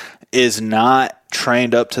dog is not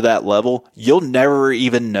trained up to that level, you'll never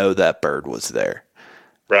even know that bird was there.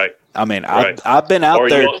 Right. I mean, I've been out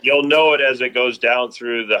there. You'll know it as it goes down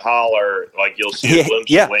through the holler. Like you'll see a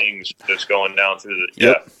glimpse of wings just going down through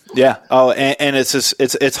the. Yeah. Oh, and it's just,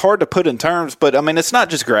 it's hard to put in terms, but I mean, it's not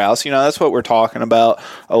just grouse. That's what we're talking about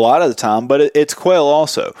a lot of the time, but it's quail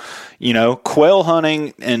also. Quail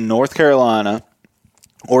hunting in North Carolina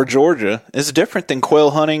or Georgia is different than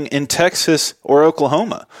quail hunting in Texas or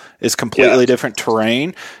Oklahoma. It's completely different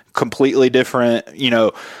terrain, completely different,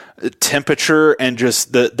 temperature, and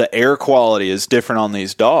just the air quality is different on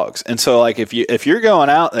these dogs. And so like if you're going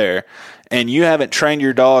out there and you haven't trained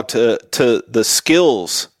your dog to the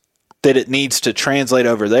skills that it needs to translate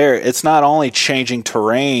over there, it's not only changing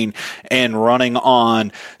terrain and running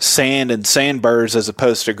on sand and sandburs as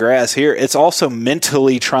opposed to grass here, it's also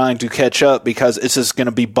mentally trying to catch up because it's just going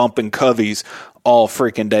to be bumping coveys all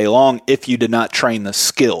freaking day long if you did not train the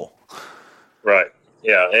skill. Right.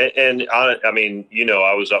 Yeah. And I mean,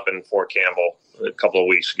 I was up in Fort Campbell a couple of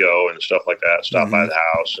weeks ago and stuff like that, stopped by the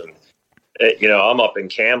house, and I'm up in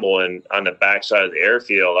Campbell, and on the backside of the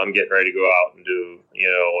airfield, I'm getting ready to go out and do,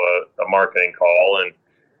 a marketing call. And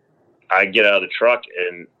I get out of the truck,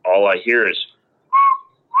 and all I hear is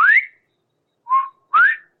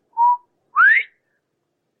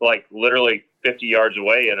like literally 50 yards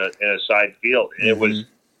away in a side field. And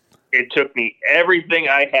it took me everything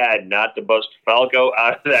I had not to bust Falco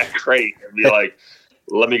out of that crate and be like,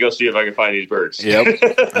 let me go see if I can find these birds. Yep.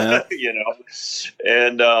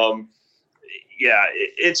 And,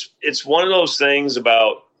 it's one of those things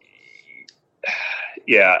about,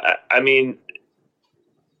 I mean,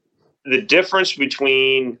 the difference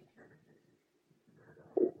between,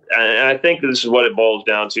 and I think this is what it boils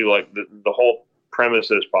down to, like the whole premise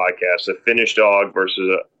of this podcast, a finished dog versus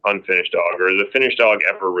an unfinished dog, or is a finished dog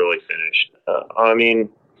ever really finished? I mean,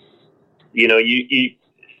 you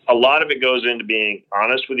a lot of it goes into being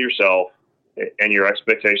honest with yourself and your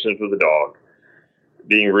expectations with the dog,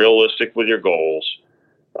 being realistic with your goals,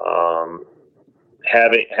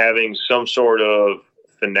 having some sort of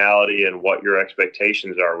finality in what your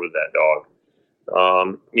expectations are with that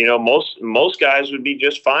dog. Most guys would be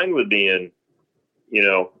just fine with being,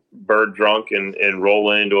 bird drunk and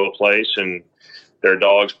rolling into a place and their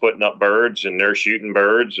dog's putting up birds and they're shooting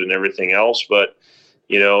birds and everything else. But,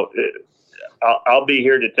 I'll be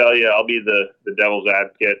here to tell you, I'll be the devil's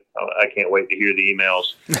advocate. I can't wait to hear the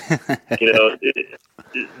emails.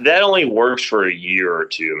 That only works for a year or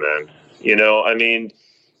two, man. I mean,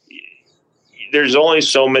 there's only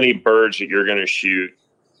so many birds that you're going to shoot.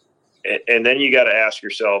 And then you got to ask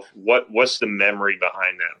yourself, what's the memory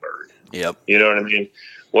behind that bird? Yep. You know what I mean?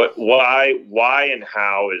 Why and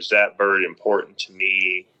how is that bird important to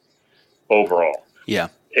me overall? Yeah.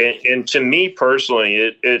 And to me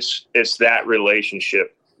personally, it's that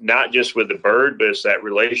relationship, not just with the bird, but it's that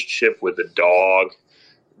relationship with the dog,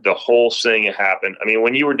 the whole thing that happened. I mean,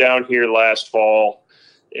 when you were down here last fall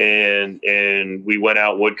and we went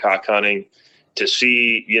out woodcock hunting to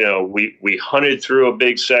see, we hunted through a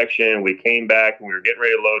big section, we came back and we were getting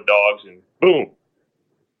ready to load dogs, and boom,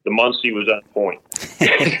 the Muncie was on point.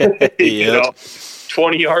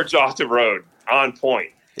 20 yards off the road, on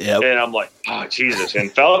point. Yep. And I'm like, oh, Jesus. And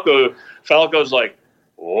Falco's like,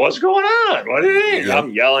 what's going on? What is it? Yep.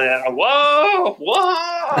 I'm yelling at him, whoa,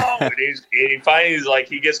 whoa. And he finally,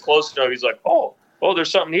 he gets close enough. He's like, oh, there's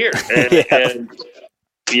something here. And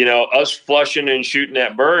us flushing and shooting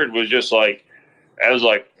that bird was just like, I was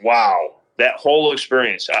like, wow, that whole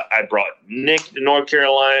experience. I brought Nick to North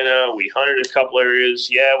Carolina. We hunted a couple areas.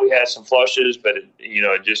 Yeah, we had some flushes, but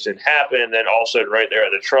it just didn't happen. And then all of a sudden right there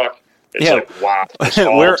at the truck, it's like, wow.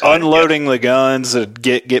 We're unloading the guns and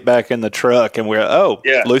get back in the truck, and we're,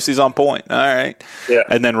 Lucy's on point. All right. Yeah.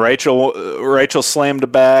 And then Rachel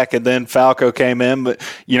slammed back, and then Falco came in. But,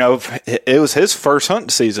 it was his first hunting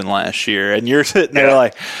season last year, and you're sitting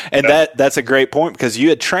there that's a great point, because you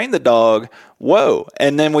had trained the dog,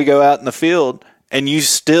 and then we go out in the field, and you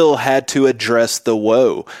still had to address the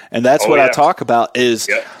whoa. And that's I talk about is,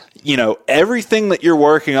 everything that you're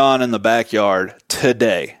working on in the backyard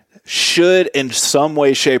today should in some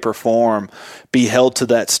way, shape, or form be held to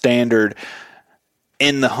that standard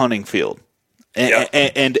in the hunting field.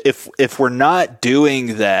 And if we're not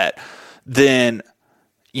doing that, then,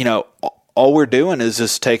 all we're doing is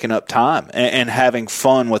just taking up time and having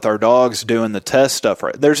fun with our dogs doing the test stuff.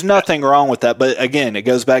 Right? There's nothing wrong with that. But again, it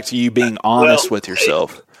goes back to you being honest with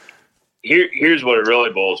yourself. Here's what it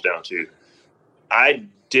really boils down to. I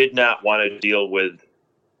did not want to deal with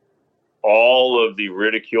all of the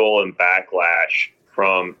ridicule and backlash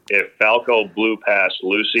from if Falco blew past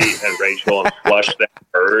Lucy and Rachel and flushed that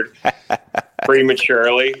bird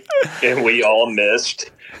prematurely and we all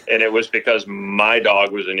missed, and it was because my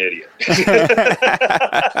dog was an idiot.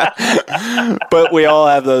 But we all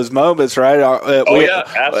have those moments, right? Absolutely.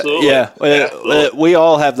 Absolutely. We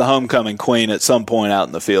all have the homecoming queen at some point out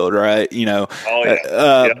in the field, right?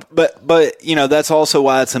 But that's also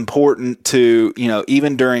why it's important to,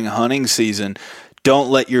 even during hunting season, don't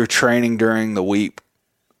let your training during the week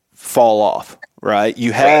fall off, right?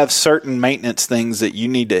 You have certain maintenance things that you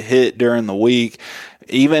need to hit during the week.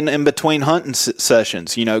 Even in between hunting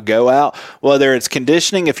sessions, go out, whether it's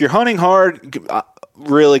conditioning. If you're hunting hard,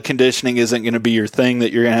 really conditioning isn't going to be your thing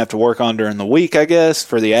that you're going to have to work on during the week, I guess,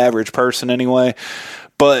 for the average person anyway.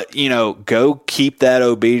 But, go keep that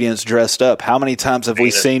obedience dressed up. How many times have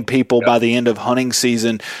we seen people by the end of hunting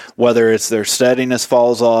season, whether it's their steadiness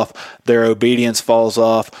falls off, their obedience falls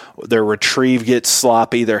off, their retrieve gets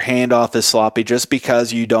sloppy, their handoff is sloppy, just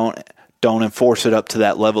because you don't enforce it up to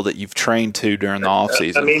that level that you've trained to during the off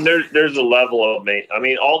season. I mean, there's a level of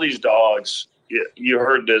all these dogs. You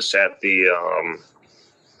heard this at the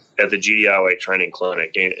GDIOA training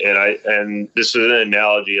clinic, and this is an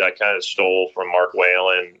analogy I kind of stole from Mark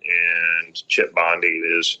Whalen and Chip Bondi.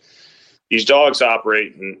 Is these dogs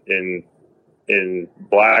operate in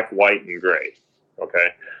black, white, and gray. Okay,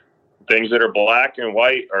 things that are black and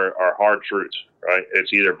white are hard truths, right?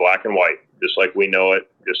 It's either black and white, just like we know it.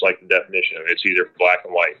 Just like the definition of it. It's either black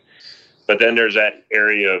and white. But then there's that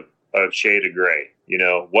area of shade of gray.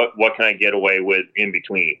 What can I get away with in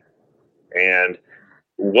between? And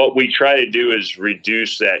what we try to do is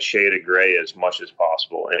reduce that shade of gray as much as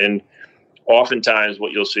possible. And oftentimes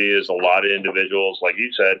what you'll see is a lot of individuals, like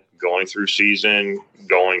you said, going through season,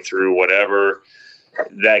 going through whatever,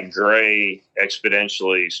 that gray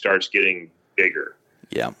exponentially starts getting bigger.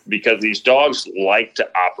 Yeah. Because these dogs like to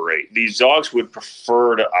operate. These dogs would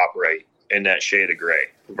prefer to operate in that shade of gray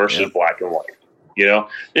versus black and white.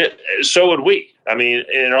 So would we. I mean,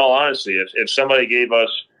 in all honesty, if somebody gave us,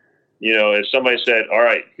 if somebody said, all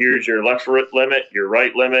right, here's your left limit, your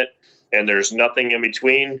right limit, and there's nothing in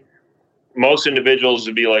between, most individuals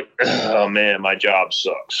would be like, oh man, my job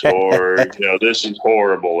sucks, or, this is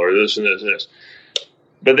horrible, or this and this and this.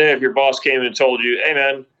 But then if your boss came and told you, hey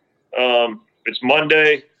man, it's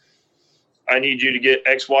Monday, I need you to get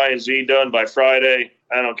X, Y, and Z done by Friday.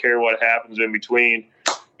 I don't care what happens in between.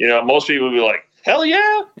 Most people would be like, hell yeah.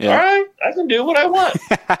 All right, I can do what I want.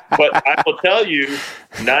 But I will tell you,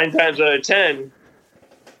 9 times out of 10,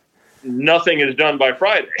 nothing is done by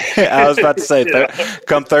Friday. I was about to say,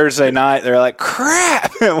 come Thursday night, they're like,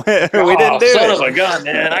 crap, we didn't do it. Son of a gun,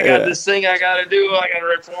 man. I got this thing I got to do. I got to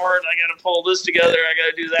report. I got to pull this together. I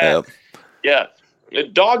got to do that. Yeah.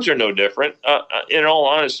 Dogs are no different, in all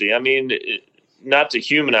honesty. I mean, not to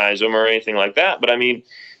humanize them or anything like that, but I mean,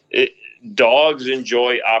 dogs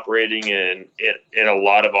enjoy operating in a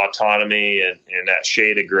lot of autonomy and that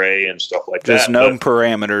shade of gray and stuff like that. Just known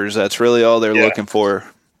parameters. That's really all they're looking for.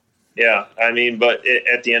 Yeah. I mean, but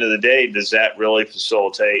at the end of the day, does that really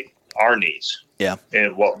facilitate our needs? Yeah.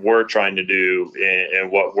 And what we're trying to do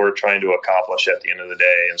and what we're trying to accomplish at the end of the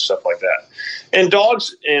day and stuff like that. And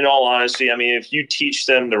dogs, in all honesty, I mean, if you teach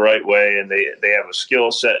them the right way and they have a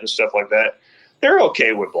skill set and stuff like that, they're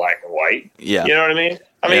okay with black and white. Yeah. You know what I mean?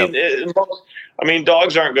 I mean,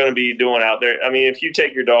 dogs aren't going to be doing out there. I mean, if you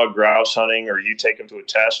take your dog grouse hunting or you take them to a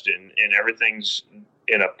test and everything's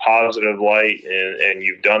in a positive light and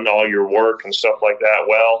you've done all your work and stuff like that,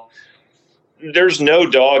 well, there's no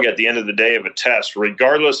dog at the end of the day of a test,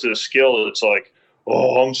 regardless of the skill, it's like,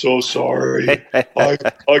 oh, I'm so sorry. I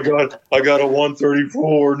got a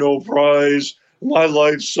 134, no prize. My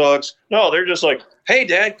life sucks. No, they're just like, hey,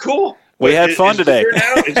 Dad, cool. We had fun today.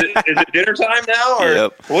 Is it dinner time now?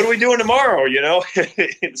 Or what are we doing tomorrow?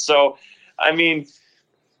 So, I mean,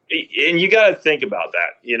 and you got to think about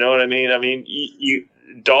that. You know what I mean? I mean,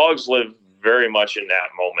 dogs live very much in that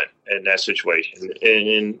moment, in that situation.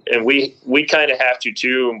 And we kind of have to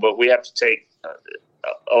too, but we have to take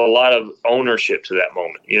a lot of ownership to that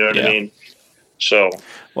moment. You know what I mean? So,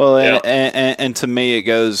 well, and to me, it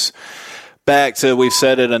goes back to, we've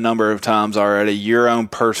said it a number of times already, your own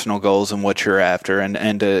personal goals and what you're after.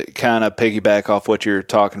 And to kind of piggyback off what you were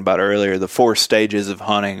talking about earlier, the 4 stages of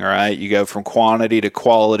hunting, right? You go from quantity to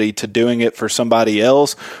quality to doing it for somebody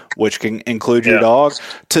else, which can include your dog,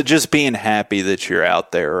 to just being happy that you're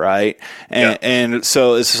out there, right? And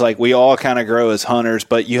so it's just like we all kind of grow as hunters,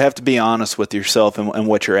 but you have to be honest with yourself and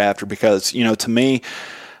what you're after, because, to me,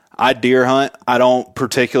 I deer hunt.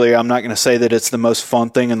 I'm not going to say that it's the most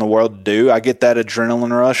fun thing in the world to do. I get that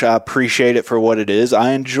adrenaline rush. I appreciate it for what it is.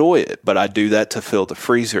 I enjoy it, but I do that to fill the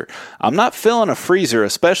freezer. I'm not filling a freezer,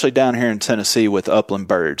 especially down here in Tennessee with upland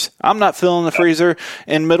birds. I'm not filling the freezer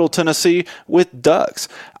in Middle Tennessee with ducks.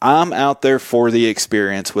 I'm out there for the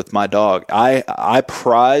experience with my dog. I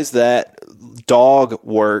prize that dog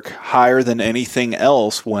work higher than anything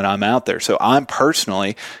else when I'm out there. So I'm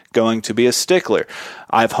personally going to be a stickler.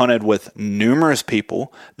 I've hunted with numerous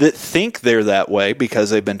people that think they're that way because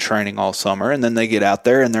they've been training all summer, and then they get out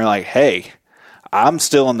there and they're like, hey, I'm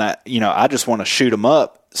still in that, I just want to shoot them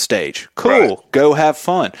up stage. Cool. Right. Go have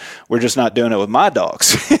fun. We're just not doing it with my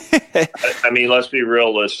dogs. I mean, let's be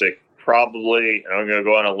realistic. Probably, I'm going to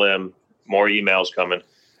go on a limb, more emails coming.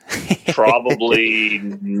 Probably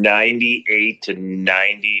 98 to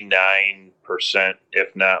 99%,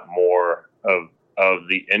 if not more, of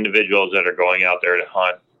the individuals that are going out there to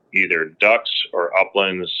hunt either ducks or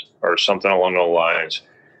uplands or something along those lines,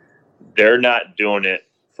 they're not doing it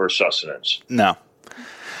for sustenance. No.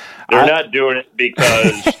 They're not doing it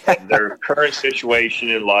because of their current situation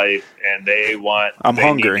in life and they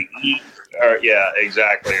hungry. Need to eat, or, yeah,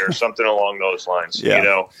 exactly, or something along those lines,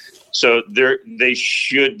 So they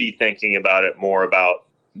should be thinking about it more about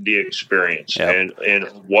the experience and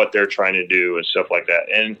what they're trying to do and stuff like that.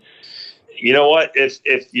 And you know what?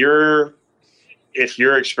 If your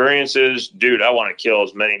experience is, dude, I want to kill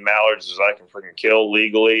as many mallards as I can freaking kill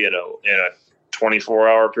legally in a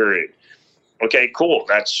 24-hour period. Okay, cool.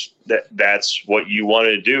 That's what you want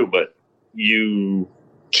to do, but you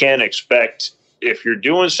can't expect, if you're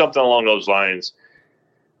doing something along those lines,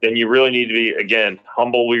 then you really need to be, again,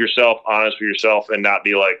 humble with yourself, honest with yourself, and not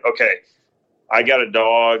be like, okay, I got a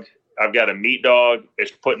dog, I've got a meat dog,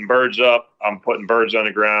 it's putting birds up, I'm putting birds on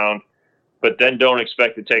the ground, but then don't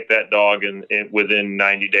expect to take that dog and within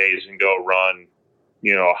 90 days and go run,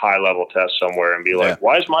 a high-level test somewhere and be like,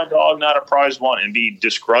 why is my dog not a prize one, and be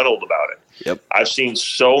disgruntled about it. Yep. I've seen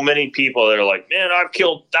so many people that are like, man, I've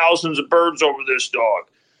killed thousands of birds over this dog.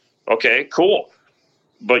 Okay, cool.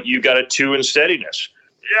 But you got a 2 in steadiness.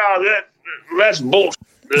 Yeah, that's bullshit.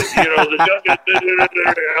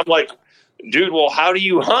 I'm like, dude, well, how do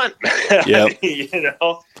you hunt? Yep.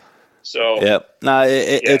 So yep. No,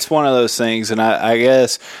 it's one of those things, and I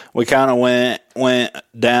guess we kind of went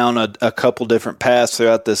down a couple different paths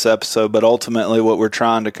throughout this episode, but ultimately what we're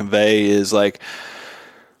trying to convey is like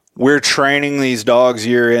we're training these dogs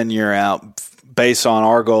year in, year out based on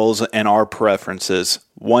our goals and our preferences.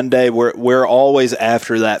 One day we're always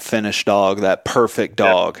after that finished dog, that perfect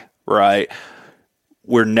dog, right?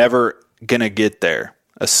 We're never going to get there,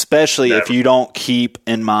 especially if you don't keep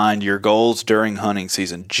in mind your goals during hunting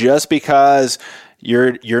season. Just because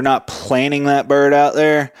you're not planning that bird out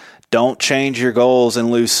there, don't change your goals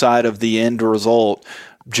and lose sight of the end result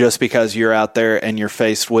just because you're out there and you're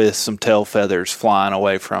faced with some tail feathers flying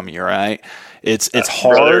away from you, right? It's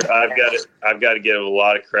hard. Brother, I've got to give a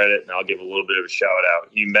lot of credit, and I'll give a little bit of a shout out.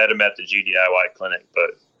 You met him at the GDIY clinic,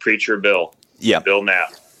 but Preacher Bill, Bill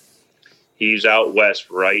Knapp, he's out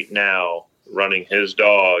west right now running his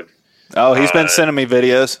dog. Oh, he's been sending me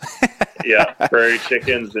videos. Prairie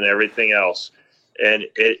chickens and everything else. And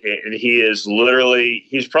he is literally,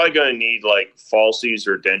 he's probably going to need like falsies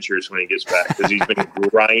or dentures when he gets back because he's been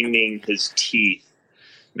grinding his teeth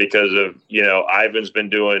because of, Ivan's been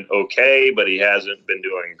doing okay, but he hasn't been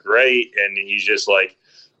doing great. And he's just like,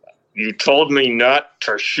 you told me not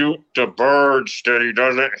to shoot the birds that he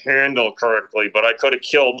doesn't handle correctly, but I could have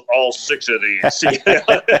killed all 6 of these.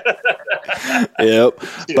 Yep.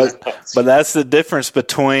 But that's the difference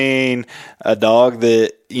between a dog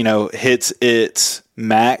that, hits its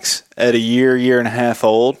max at a year and a half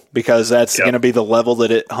old, because that's going to be the level that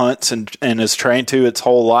it hunts and is trained to its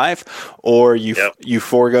whole life, or you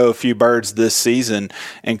forego a few birds this season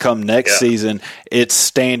and come next season, it's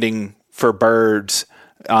standing for birds.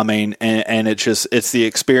 I mean, and it's the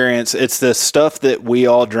experience. It's the stuff that we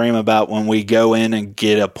all dream about when we go in and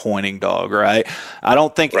get a pointing dog, right? I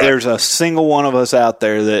don't think there's a single one of us out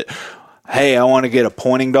there that, hey, I want to get a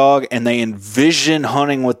pointing dog, and they envision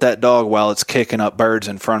hunting with that dog while it's kicking up birds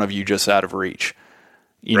in front of you just out of reach.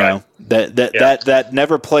 You know, that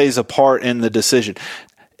never plays a part in the decision.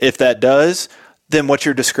 If that does, then what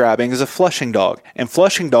you're describing is a flushing dog. And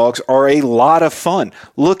flushing dogs are a lot of fun.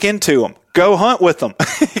 Look into them. Go hunt with them.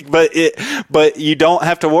 But you don't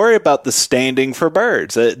have to worry about the standing for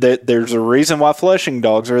birds. There's a reason why flushing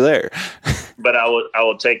dogs are there. But I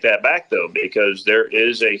will take that back, though, because there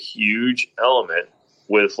is a huge element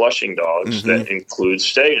with flushing dogs that includes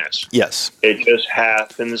steadiness. Yes. It just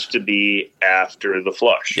happens to be after the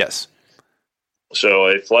flush. Yes. So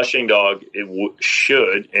a flushing dog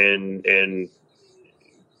should and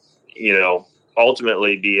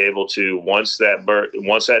ultimately be able to, once that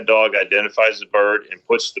dog identifies the bird and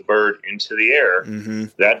puts the bird into the air,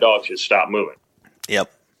 that dog should stop moving.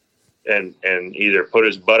 Yep. And either put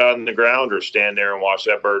his butt on the ground or stand there and watch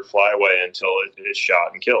that bird fly away until it is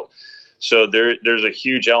shot and killed. So there's a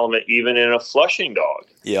huge element even in a flushing dog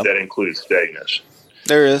that includes steadiness.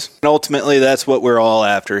 There is. And ultimately, that's what we're all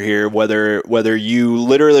after here, whether you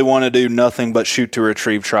literally want to do nothing but shoot to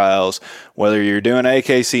retrieve trials, whether you're doing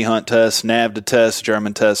AKC hunt tests, NAVHDA tests,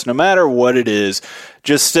 German tests, no matter what it is,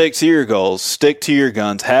 just stick to your goals, stick to your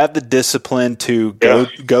guns, have the discipline to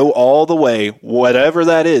go all the way, whatever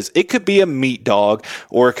that is. It could be a meat dog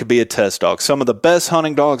or it could be a test dog. Some of the best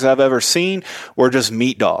hunting dogs I've ever seen were just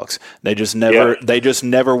meat dogs. They just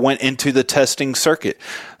never went into the testing circuit.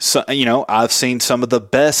 So, I've seen some of the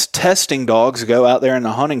best testing dogs go out there in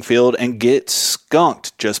the hunting field and get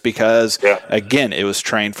skunked just because, again, it was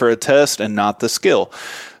trained for a test and not the skill.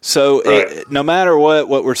 So no matter what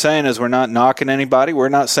we're saying is we're not knocking anybody. We're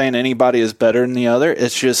not saying anybody is better than the other.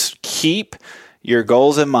 It's just keep your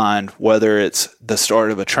goals in mind, whether it's the start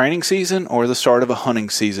of a training season or the start of a hunting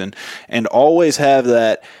season, and always have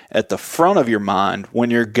that at the front of your mind when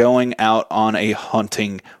you're going out on a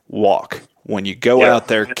hunting walk. When you go out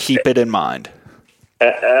there, keep it in mind.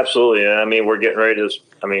 Absolutely. I mean, we're getting ready to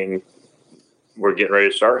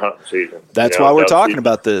start hunting season. That's why we're talking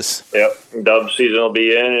about this. Yep. Dove season will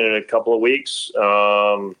be in a couple of weeks.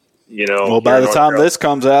 Well, by the time this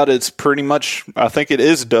comes out, it's pretty much, I think it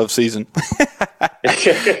is dove season.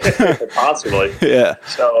 Possibly. Yeah.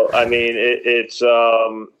 So, I mean, it's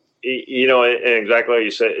and exactly what you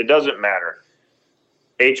said, it doesn't matter.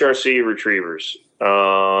 HRC retrievers,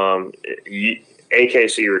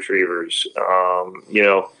 AKC retrievers,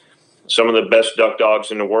 some of the best duck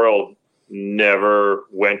dogs in the world never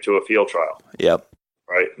went to a field trial. Yep.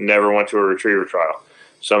 Right. Never went to a retriever trial.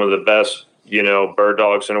 Some of the best, bird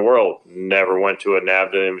dogs in the world never went to a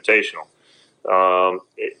NAVHDA invitational.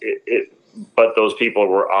 But those people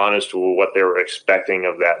were honest with what they were expecting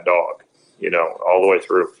of that dog, all the way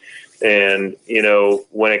through. And,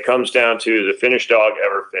 when it comes down to the finished dog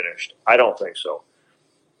ever finished, I don't think so.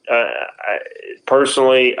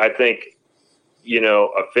 Personally, I think,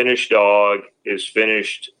 a finished dog is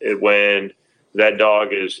finished when that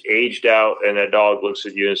dog is aged out and that dog looks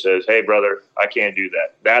at you and says, "Hey, brother, I can't do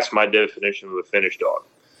that." That's my definition of a finished dog.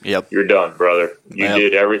 Yep. You're done, brother. You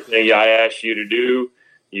did everything I asked you to do.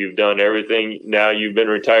 You've done everything. Now you've been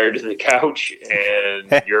retired to the couch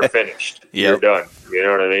and you're finished. You're done. You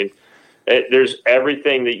know what I mean? There's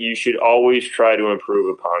everything that you should always try to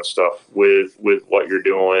improve upon stuff with what you're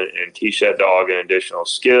doing and teach that dog an additional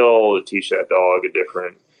skill, to teach that dog a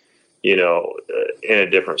different, in a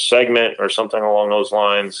different segment or something along those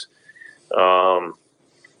lines.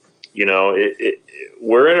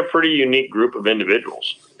 We're in a pretty unique group of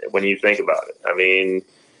individuals when you think about it. I mean,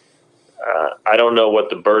 I don't know what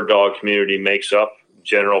the bird dog community makes up,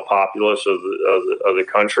 general populace of the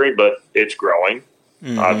country, but it's growing,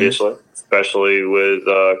 obviously, especially with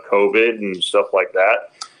COVID and stuff like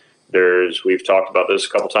that. We've talked about this a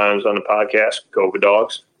couple times on the podcast, COVID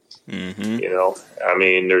dogs.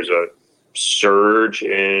 There's a surge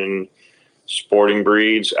in sporting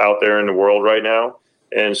breeds out there in the world right now.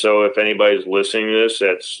 And so if anybody's listening to this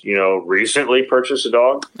that's, recently purchased a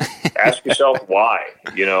dog, ask yourself why,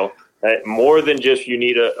 more than just you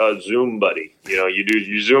need a Zoom buddy. You do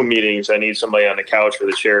your Zoom meetings. I need somebody on the couch or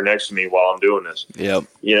the chair next to me while I'm doing this. Yep.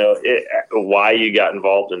 Why you got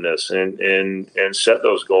involved in this and set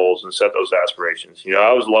those goals and set those aspirations.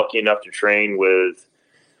 I was lucky enough to train with,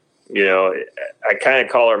 I kind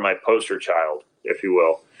of call her my poster child, if you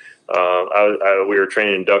will. We were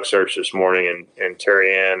training in duck search this morning, and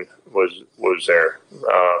Terry Ann was there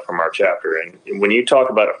from our chapter. And when you talk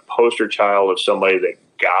about a poster child of somebody that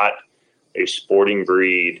got a sporting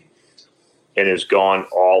breed and has gone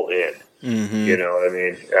all in, you know what I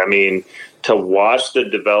mean? I mean, to watch the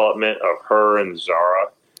development of her and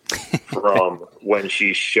Zara from when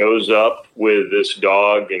she shows up with this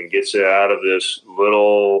dog and gets it out of this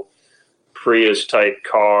little Prius type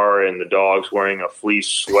car and the dog's wearing a fleece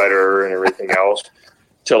sweater and everything else,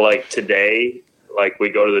 to like today, like we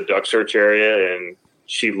go to the duck search area and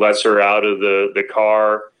she lets her out of the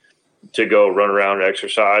car to go run around and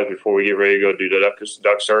exercise before we get ready to go do the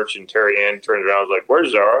duck search. And Terry Ann turns around and is like, "Where's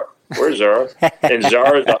Zara? Where's Zara?" And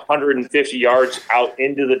Zara's 150 yards out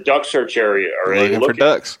into the duck search area already looking for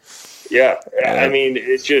ducks. Yeah. I mean,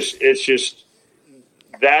 it's just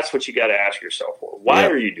that's what you got to ask yourself for. Why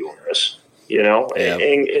are you doing this?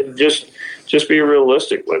 And just just be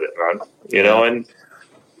realistic with it, man. You know, and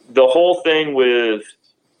the whole thing with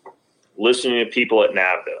listening to people at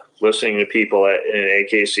NAVHDA, listening to people at an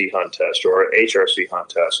AKC hunt test or an HRC hunt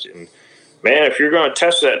test, and man, if you're going to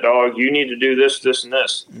test that dog, you need to do this, this, and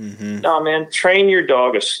this. Mm-hmm. No, man, train your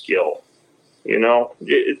dog a skill. You know,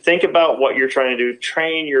 think about what you're trying to do.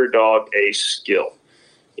 Train your dog a skill.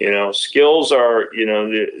 You know, skills are, you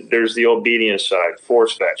know, there's the obedience side,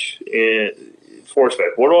 force fetch. Force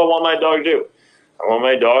fetch. What do I want my dog to do? I want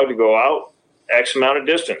my dog to go out X amount of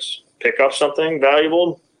distance, pick up something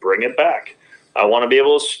valuable, bring it back. I want to be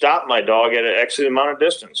able to stop my dog at an X amount of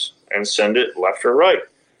distance and send it left or right.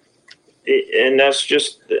 And that's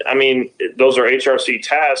just, I mean, those are HRC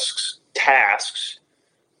tasks,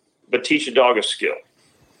 but teach a dog a skill,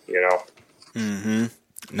 you know? Mm-hmm.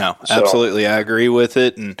 No, absolutely. I agree with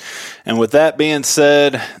it. And with that being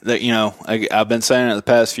said, that, you know, I've been saying it the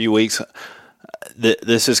past few weeks,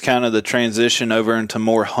 this is kind of the transition over into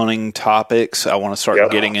more hunting topics. I want to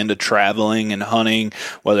start getting into traveling and hunting,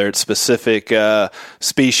 whether it's specific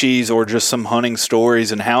species or just some hunting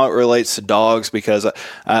stories and how it relates to dogs, because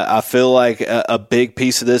I feel like a big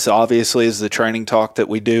piece of this obviously is the training talk that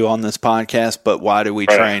we do on this podcast. But why do we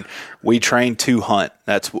train? We train to hunt.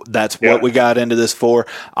 That's what we got into this for.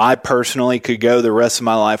 I personally could go the rest of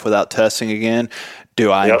my life without testing again. Do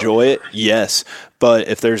I enjoy it? Yes. But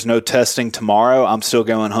if there's no testing tomorrow, I'm still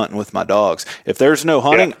going hunting with my dogs. If there's no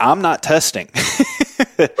hunting, I'm not testing.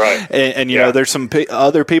 Right. And you know, there's some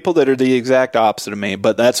other people that are the exact opposite of me.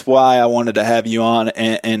 But that's why I wanted to have you on.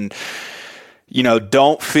 And you know,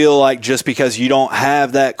 don't feel like just because you don't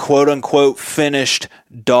have that quote unquote finished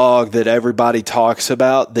dog that everybody talks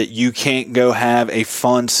about, that you can't go have a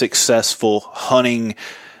fun, successful hunting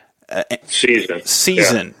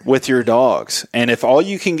season with your dogs. And if all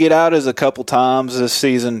you can get out is a couple times this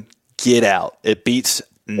season, get out. It beats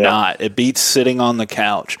it beats sitting on the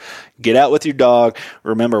couch. Get out with your dog.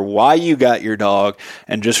 Remember why you got your dog,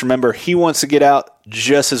 and just remember he wants to get out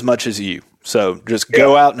just as much as you. So just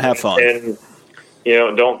go out and have fun. And you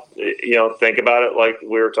know, don't, you know, think about it like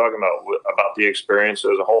we were talking about the experience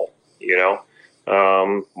as a whole. You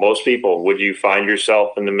know, most people, would you find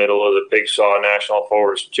yourself in the middle of the Big Saw National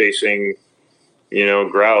Forest chasing, you know,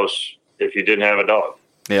 grouse if you didn't have a dog?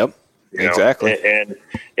 Yep, exactly.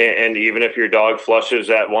 And even if your dog flushes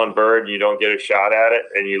that one bird, you don't get a shot at it,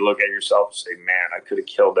 and you look at yourself and say, man, I could have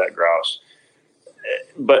killed that grouse.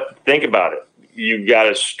 But think about it. You got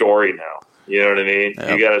a story now. You know what I mean? Yep.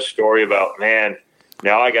 You got a story about, man,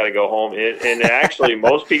 now I got to go home. And actually,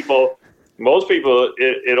 most people,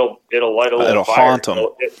 it'll light a little fire. Haunt them.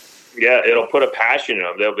 It'll put a passion in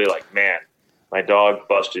them. They'll be like, man, my dog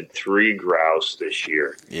busted 3 grouse this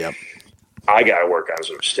year. Yep. I got to work on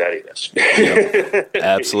some steadiness. Yep.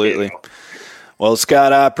 Absolutely. You know? Well,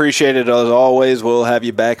 Scott, I appreciate it as always. We'll have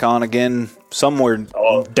you back on again somewhere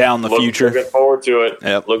down the future. Looking forward to it.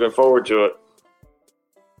 Yep. Looking forward to it.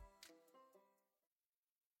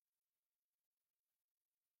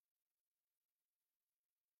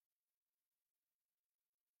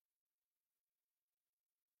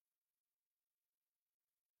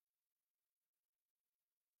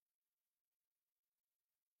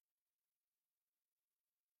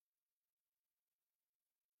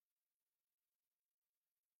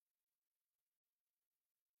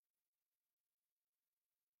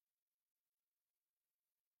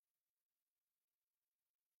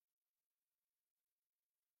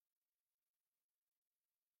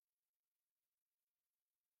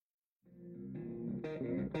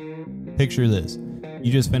 Picture this.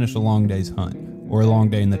 You just finished a long day's hunt, or a long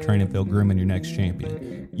day in the training field grooming your next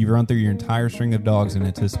champion. You've run through your entire string of dogs in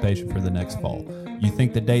anticipation for the next fall. You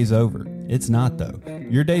think the day's over. It's not, though.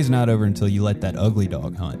 Your day's not over until you let that ugly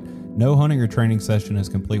dog hunt. No hunting or training session is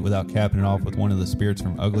complete without capping it off with one of the spirits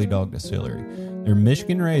from Ugly Dog Distillery. They're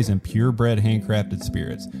Michigan-raised and purebred handcrafted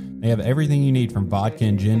spirits. They have everything you need from vodka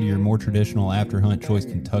and gin to your more traditional after-hunt choice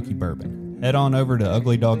Kentucky bourbon. Head on over to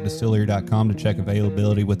uglydogdistillery.com to check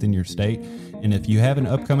availability within your state. And if you have an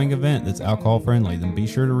upcoming event that's alcohol-friendly, then be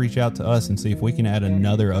sure to reach out to us and see if we can add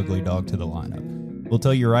another Ugly Dog to the lineup. We'll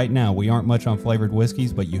tell you right now, we aren't much on flavored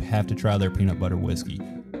whiskeys, but you have to try their peanut butter whiskey.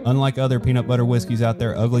 Unlike other peanut butter whiskeys out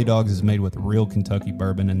there, Ugly Dogs is made with real Kentucky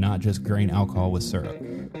bourbon and not just grain alcohol with syrup.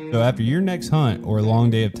 So after your next hunt or a long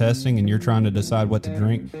day of testing and you're trying to decide what to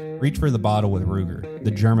drink, reach for the bottle with Ruger, the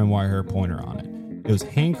German Wirehair pointer on it. It was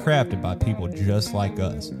handcrafted by people just like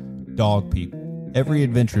us, dog people. Every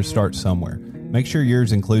adventure starts somewhere. Make sure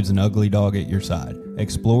yours includes an ugly dog at your side.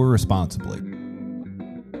 Explore responsibly.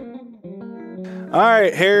 All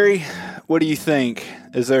right, Harry, what do you think?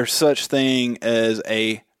 Is there such thing as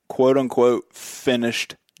a quote-unquote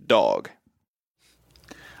finished dog?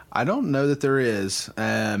 I don't know that there is.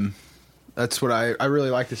 That's what I really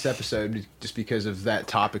like this episode, just because of that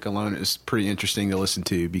topic alone. It's pretty interesting to listen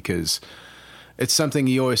to, because it's something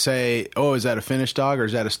you always say, oh, is that a finished dog or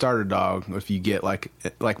is that a starter dog? If you get like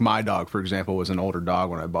my dog, for example, was an older dog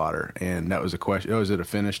when I bought her, and that was a question, oh, is it a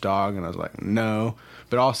finished dog? And I was like, no.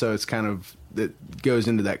 But also it's kind of, it goes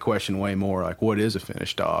into that question way more, like what is a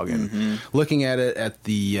finished dog? And looking at it at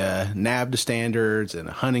the NAVHDA standards and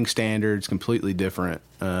hunting standards, completely different.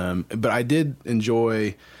 But I did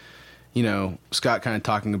enjoy, Scott kind of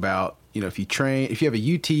talking about, if you have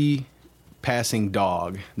a UT passing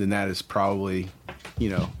dog, then that is probably,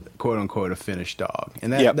 quote unquote, a finished dog.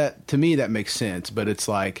 And that to me, that makes sense. But it's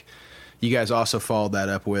like, you guys also followed that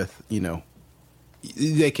up with,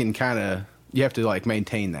 they can kind of, you have to like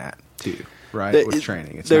maintain that too, right? With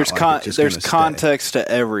training. It's there's there's context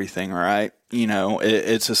to everything, right?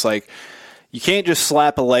 It's just like, you can't just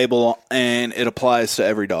slap a label and it applies to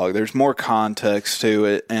every dog. There's more context to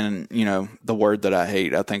it. And, the word that I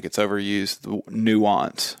hate, I think it's overused,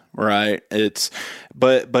 nuance, right?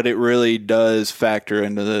 But it really does factor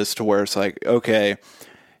into this to where it's like, okay,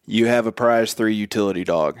 you have a prize 3 utility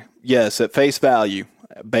dog. Yes, at face value,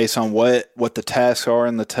 based on what the tasks are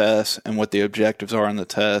in the test and what the objectives are in the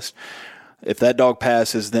test, if that dog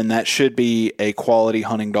passes, then that should be a quality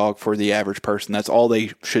hunting dog for the average person. That's all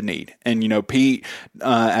they should need. And, Pete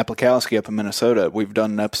Aplikowski up in Minnesota, we've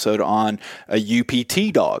done an episode on a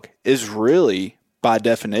UPT dog, is really, by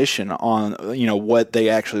definition, on, what they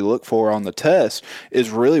actually look for on the test, is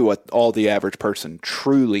really what all the average person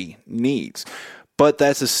truly needs. But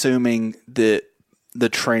that's assuming that the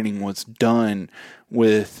training was done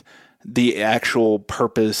with the actual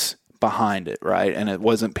purpose behind it, right? And it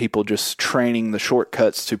wasn't people just training the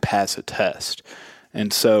shortcuts to pass a test.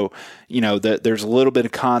 And so, there's a little bit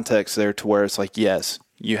of context there to where it's like, yes,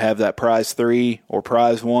 you have that prize 3 or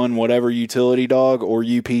prize 1, whatever utility dog or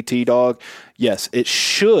UPT dog. Yes, it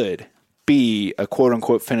should be a quote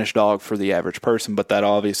unquote finished dog for the average person, but that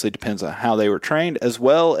obviously depends on how they were trained as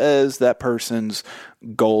well as that person's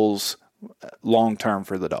goals long term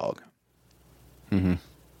for the dog. Mm-hmm.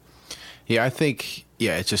 Yeah, I think,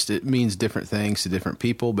 it means different things to different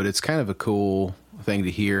people, but it's kind of a cool thing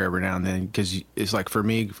to hear every now and then, because it's like, for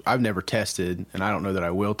me, I've never tested, and I don't know that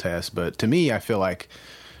I will test, but to me, I feel like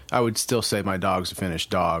I would still say my dog's a finished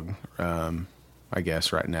dog, I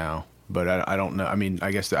guess, right now. But I don't know. I mean,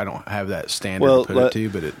 I guess I don't have that standard to put it to,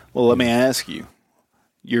 but let me ask you.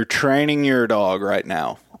 You're training your dog right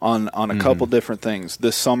now on a couple different things.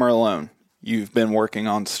 This summer alone, you've been working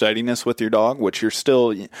on steadiness with your dog, which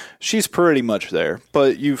she's pretty much there,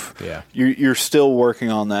 but you're still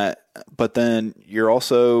working on that. But then you're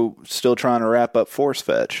also still trying to wrap up force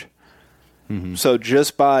fetch. Mm-hmm. So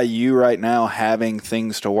just by you right now having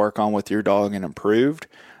things to work on with your dog and improved,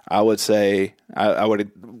 I would say, I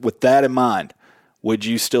would, with that in mind, would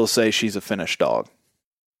you still say she's a finished dog?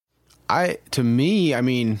 For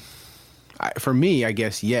me, I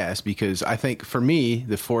guess yes, because I think for me,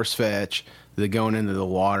 the force fetch, the going into the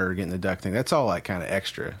water, getting the duck thing, that's all like kind of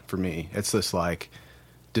extra for me. It's just like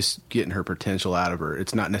just getting her potential out of her.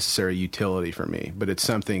 It's not necessarily utility for me, but it's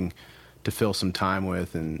something to fill some time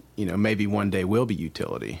with, and maybe one day will be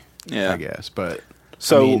utility. I guess. But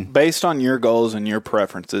so based on your goals and your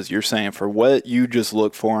preferences, you're saying for what you just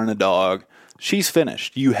look for in a dog, she's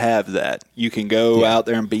finished. You have that. You can go out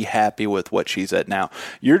there and be happy with what she's at now.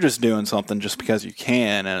 You're just doing something just because you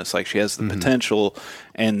can, and it's like she has the potential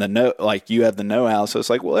and you have the know-how. So it's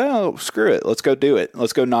like, well, screw it. Let's go do it.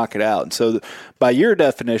 Let's go knock it out. And so by your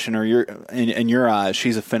definition or in your eyes,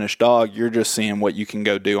 she's a finished dog. You're just seeing what you can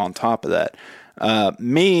go do on top of that.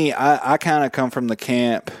 I kind of come from the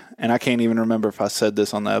camp, and I can't even remember if I said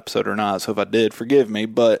this on the episode or not. So if I did, forgive me.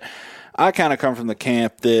 But I kind of come from the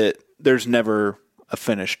camp that there's never a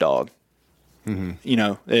finished dog. Mm-hmm.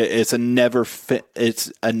 It's a never fit.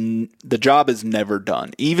 The job is never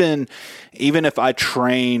done. Even if I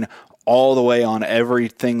train all the way on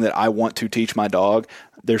everything that I want to teach my dog,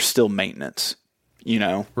 there's still maintenance.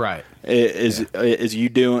 Right? Is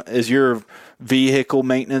your vehicle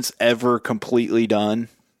maintenance ever completely done?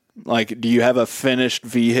 Like, do you have a finished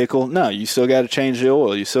vehicle? No, you still got to change the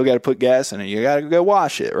oil. You still got to put gas in it. You got to go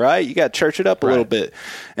wash it, right? You got to church it up a little bit.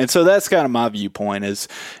 And so that's kind of my viewpoint is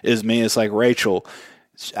me. It's like Rachel,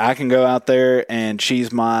 I can go out there and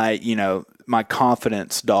she's my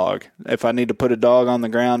confidence dog. If I need to put a dog on the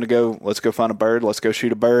ground to go, let's go find a bird, let's go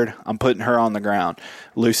shoot a bird, I'm putting her on the ground.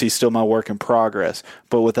 Lucy's still my work in progress.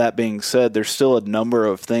 But with that being said, there's still a number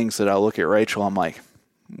of things that I look at Rachel, I'm like,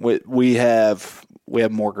 we have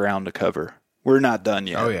more ground to cover. We're not done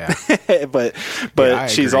yet. Oh yeah. but Yeah,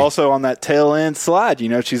 she's agree. also on that tail end slide. You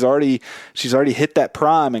know, she's already hit that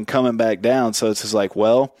prime and coming back down. So it's just like,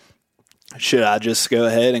 well, should I just go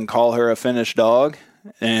ahead and call her a finished dog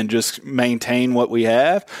and just maintain what we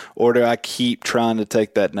have, or do I keep trying to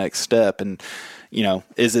take that next step? And you know,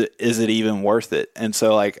 is it even worth it? And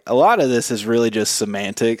so like a lot of this is really just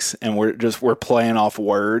semantics, and we're playing off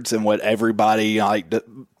words and what everybody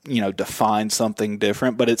defines something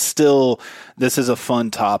different, but it's still, this is a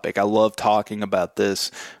fun topic. I love talking about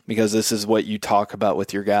this because this is what you talk about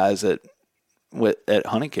with your guys at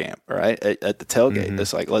hunting camp, right? At the tailgate. Mm-hmm.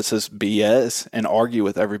 It's like, let's just BS and argue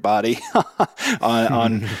with everybody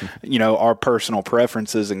on our personal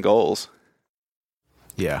preferences and goals.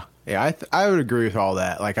 Yeah. Yeah, I would agree with all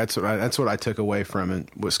that. Like that's what I took away from it.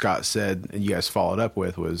 What Scott said, and you guys followed up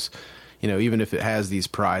with, was, even if it has these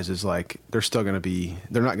prizes, like they're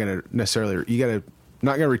not going to necessarily,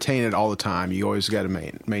 not going to retain it all the time. You always got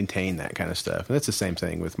to maintain that kind of stuff. And that's the same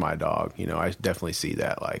thing with my dog. I definitely see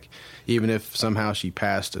that. Like even if somehow she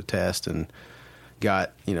passed a test and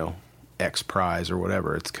got X prize or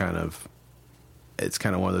whatever, it's kind of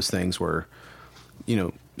one of those things where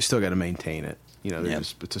you still got to maintain it.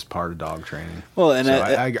 It's just part of dog training. Well, and so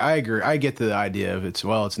I agree. I get the idea of it's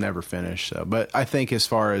never finished. So, but I think as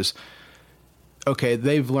far as, okay,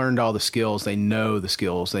 they've learned all the skills. They know the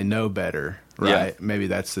skills. They know better, right? Yeah. Maybe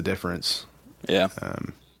that's the difference. Yeah.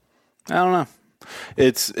 I don't know.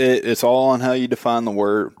 It's all on how you define the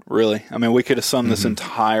word, really. I mean, we could have summed this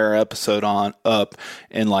entire episode up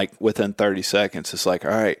in like within 30 seconds. It's like, all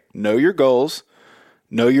right, know your goals,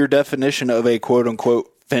 know your definition of a quote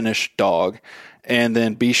unquote finished dog, and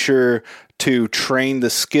then be sure to train the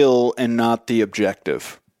skill and not the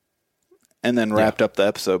objective. And then wrapped up the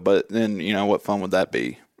episode. But then, what fun would that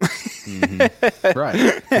be?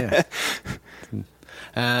 Right. Yeah.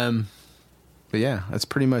 But yeah, that's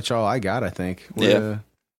pretty much all I got, I think.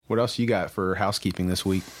 What else you got for housekeeping this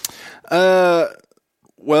week?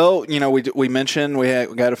 Well, we mentioned we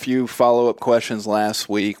got a few follow-up questions last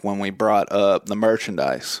week when we brought up the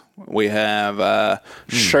merchandise. We have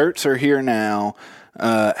shirts are here now.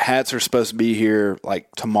 Hats are supposed to be here like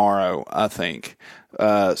tomorrow, I think.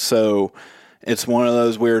 So it's one of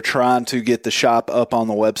those, we were trying to get the shop up on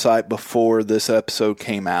the website before this episode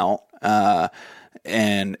came out.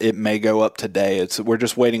 And it may go up today. We're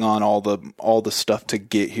just waiting on all the stuff to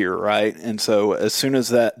get here, right? And so as soon as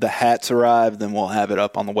the hats arrive, then we'll have it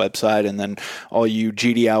up on the website, and then all you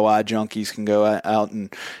GDIY junkies can go out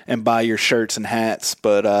and buy your shirts and hats.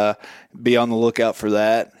 But be on the lookout for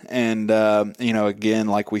that. And again,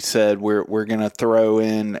 like we said, we're gonna throw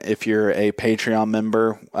in, if you're a Patreon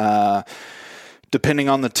member, depending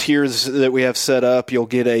on the tiers that we have set up, you'll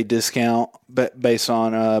get a discount based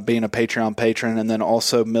on being a Patreon patron, and then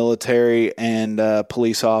also military and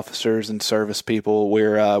police officers and service people.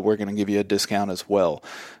 We're going to give you a discount as well.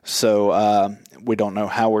 So we don't know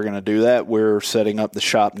how we're going to do that. We're setting up the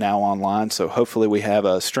shop now online, so hopefully we have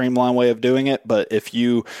a streamlined way of doing it. But if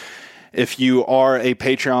you are a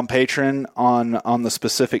Patreon patron on the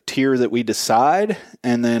specific tier that we decide,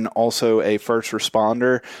 and then also a first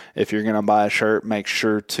responder, if you're going to buy a shirt, make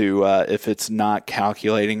sure to, if it's not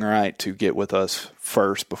calculating right, to get with us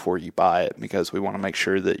first before you buy it, because we want to make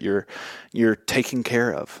sure that you're taken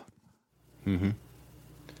care of. Mm-hmm.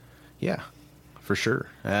 Yeah, for sure.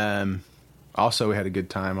 Also, we had a good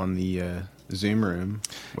time on the Zoom room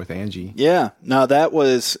with Angie. Yeah, no, it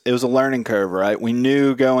was a learning curve, right? We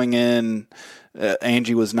knew going in,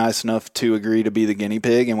 Angie was nice enough to agree to be the guinea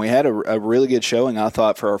pig, and we had a really good showing, I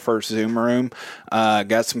thought, for our first Zoom room.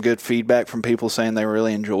 Got some good feedback from people saying they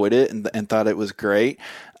really enjoyed it and thought it was great.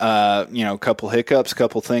 A couple hiccups,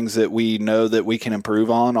 couple things that we know that we can improve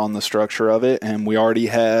on the structure of it. And we already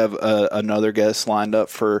have another guest lined up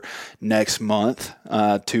for next month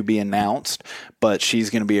to be announced, but she's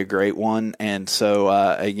going to be a great one. And so,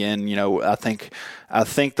 again, I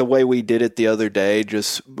think the way we did it the other day,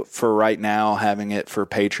 just for right now, having it for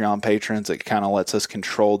Patreon patrons, it kind of lets us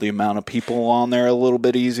control the amount of people on there a little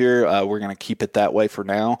bit easier. We're going to keep it that way for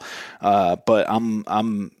now. But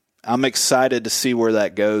I'm excited to see where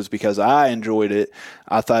that goes, because I enjoyed it.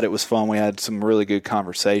 I thought it was fun. We had some really good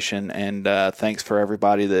conversation, and thanks for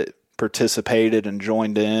everybody that participated and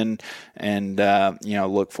joined in, and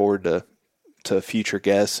look forward to future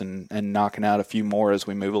guests and knocking out a few more as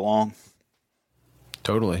we move along.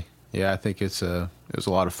 Totally. Yeah, I think it was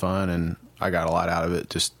a lot of fun, and I got a lot out of it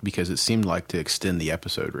just because it seemed like to extend the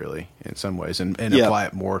episode really in some ways and apply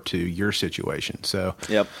it more to your situation. So,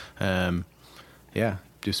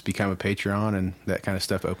 just become a Patreon, and that kind of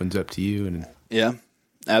stuff opens up to you. And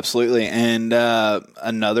absolutely. And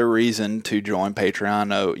another reason to join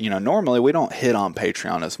Patreon, normally we don't hit on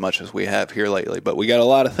Patreon as much as we have here lately, but we got a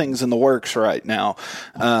lot of things in the works right now.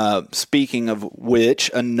 Speaking of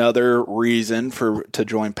which, another reason to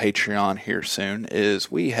join Patreon here soon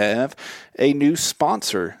is we have a new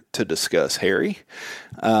sponsor to discuss, Harry.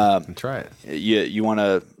 That's right. You want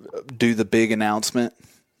to do the big announcement?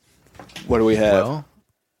 What do we have? Well,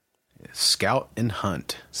 Scout and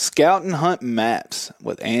Hunt. Scout and Hunt Maps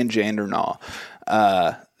with Ann Jandernaw.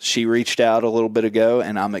 She reached out a little bit ago,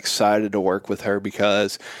 and I'm excited to work with her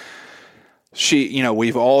because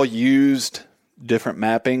we've all used different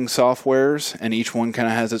mapping softwares, and each one kind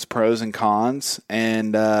of has its pros and cons.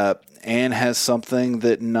 And Ann has something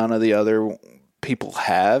that none of the other people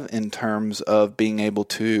have in terms of being able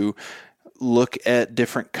to look at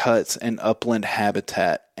different cuts in upland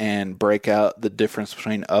habitat and break out the difference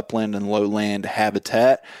between upland and lowland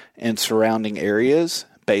habitat and surrounding areas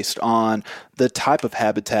based on the type of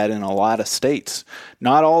habitat in a lot of states.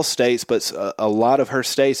 Not all states, but a lot of her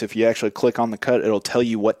states, if you actually click on the cut, it'll tell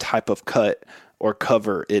you what type of cut or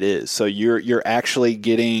cover it is. So you're actually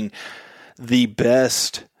getting the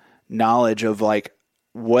best knowledge of like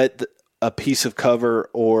what a piece of cover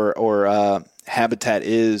or habitat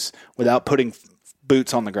is without putting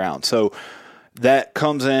boots on the ground. So that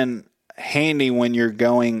comes in handy when you're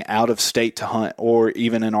going out of state to hunt, or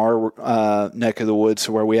even in our neck of the woods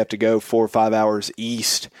where we have to go 4 or 5 hours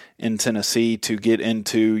east in Tennessee to get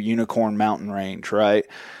into Unicorn Mountain Range, right?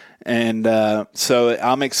 And so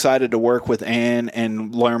I'm excited to work with Ann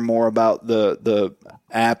and learn more about the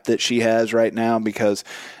app that she has right now, because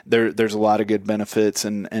there's a lot of good benefits,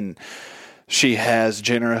 and she has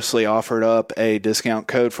generously offered up a discount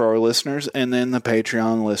code for our listeners, and then the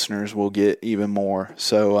Patreon listeners will get even more.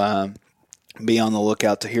 So be on the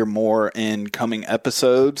lookout to hear more in coming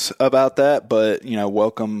episodes about that. But,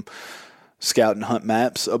 welcome Scout and Hunt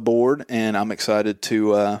Maps aboard, and I'm excited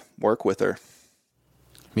to work with her.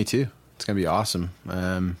 Me too. It's going to be awesome.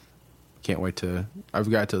 Can't wait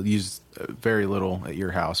I've got to use very little at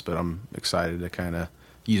your house, but I'm excited to kind of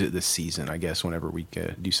use it this season, I guess, whenever we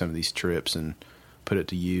do some of these trips and put it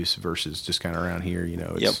to use versus just kind of around here,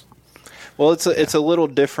 Yep. Well, it's a little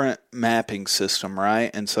different mapping system,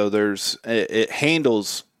 right? And so it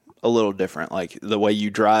handles a little different, like the way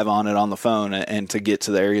you drive on it on the phone and to get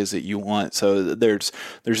to the areas that you want. So there's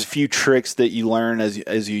a few tricks that you learn as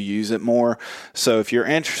you use it more. So if you're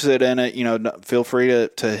interested in it, feel free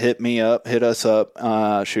to hit us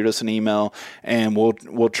up, shoot us an email, and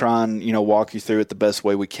we'll try and walk you through it the best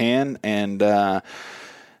way we can, and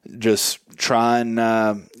just try and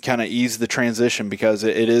kind of ease the transition, because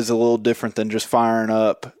it is a little different than just firing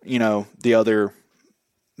up the other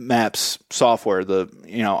maps software, the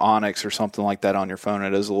Onyx or something like that on your phone.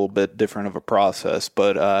 It is a little bit different of a process,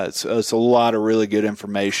 but it's a lot of really good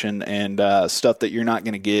information and stuff that you're not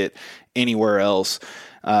going to get anywhere else,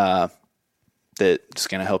 that's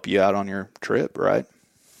going to help you out on your trip, right?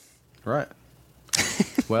 Right.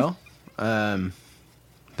 Well,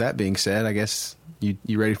 that being said, I guess you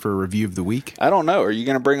ready for a review of the week? I don't know. Are you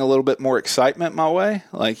going to bring a little bit more excitement my way?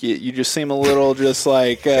 Like you just seem a little just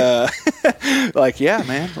like like, yeah,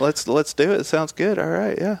 man, let's do it. It sounds good. All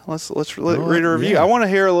right, yeah, let's read a review. Yeah. I want to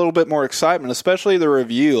hear a little bit more excitement, especially the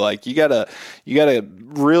review. Like you gotta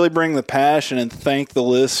really bring the passion and thank the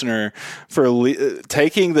listener for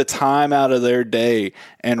taking the time out of their day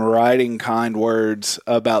and writing kind words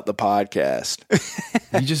about the podcast.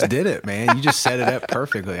 You just did it, man. You just set it up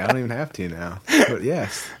perfectly. I don't even have to now. But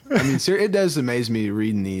yes, I mean, it does amaze me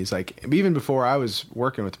reading these. Like even before I was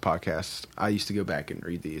working with the podcast, I used to go back and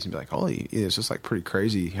read these and be like, "Holy, it's just like pretty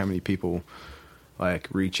crazy how many people like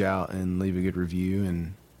reach out and leave a good review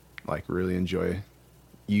and like really enjoy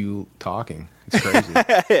you talking." It's crazy.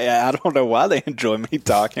 Yeah, I don't know why they enjoy me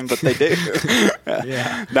talking, but they do.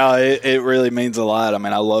 Yeah. No, it really means a lot. I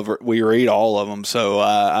mean, we read all of them, so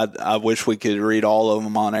I wish we could read all of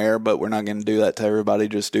them on air, but we're not going to do that to everybody.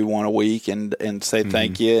 Just do one a week and say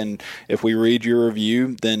thank you. And if we read your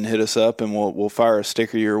review, then hit us up and we'll fire a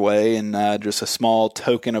sticker your way, and just a small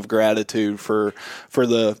token of gratitude for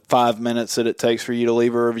the 5 minutes that it takes for you to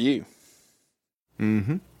leave a review.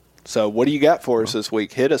 Mm-hmm. So what do you got for us this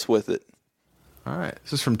week? Hit us with it. All right.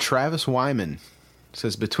 This is from Travis Wyman. It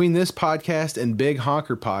says, between this podcast and Big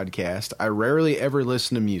Honker podcast, I rarely ever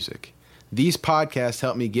listen to music. These podcasts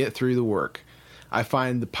help me get through the work. I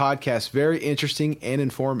find the podcast very interesting and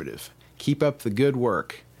informative. Keep up the good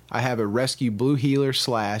work. I have a rescue blue heeler /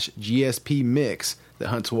 GSP mix that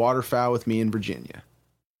hunts waterfowl with me in Virginia.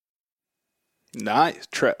 Nice.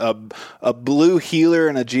 A blue heeler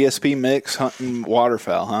and a GSP mix hunting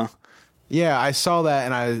waterfowl, huh? Yeah, I saw that,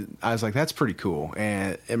 and I was like, that's pretty cool.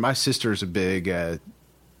 And my sister's a big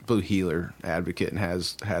blue heeler advocate and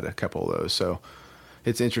has had a couple of those. So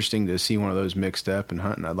it's interesting to see one of those mixed up and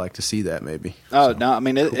hunting. I'd like to see that maybe. Oh, so, no, I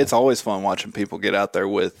mean, it's always fun watching people get out there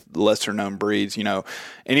with lesser-known breeds. You know,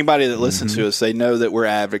 anybody that listens to us, they know that we're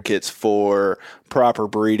advocates for proper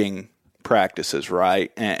breeding practices,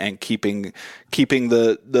 right? And keeping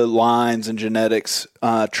the lines and genetics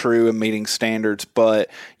true and meeting standards. But,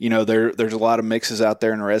 you know, there's a lot of mixes out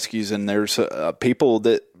there in rescues, and there's people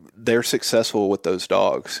that they're successful with those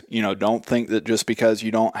dogs. You know, don't think that just because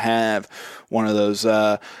you don't have one of those,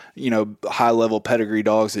 high-level pedigree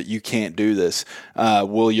dogs that you can't do this.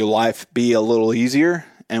 Will your life be a little easier?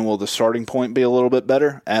 And will the starting point be a little bit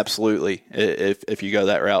better? Absolutely, if you go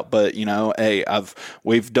that route. But, you know, hey,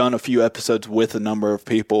 we've done a few episodes with a number of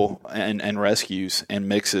people and rescues and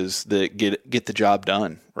mixes that get the job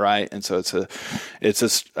done, right? And so it's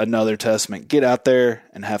just another testament. Get out there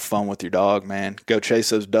and have fun with your dog, man. Go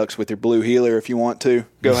chase those ducks with your blue heeler if you want to.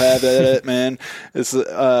 Go have at it, man. It's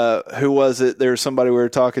who was it? There was somebody we were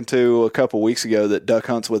talking to a couple weeks ago that duck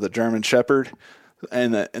hunts with a German Shepherd.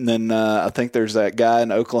 And then I think there's that guy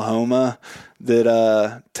in Oklahoma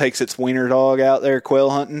that takes its wiener dog out there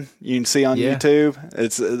quail hunting. You can see on YouTube.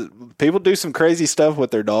 It's people do some crazy stuff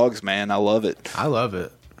with their dogs, man. I love it. I love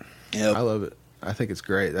it. Yeah, I love it. I think it's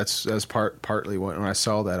great. That's partly when I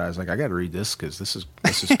saw that I was like, I got to read this because this is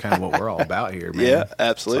kind of what we're all about here, man. Yeah,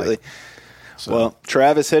 absolutely. Well,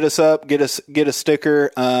 Travis, hit us up. Get a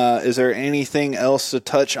sticker. Is there anything else to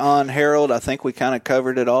touch on, Harold? I think we kind of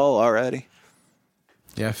covered it all already.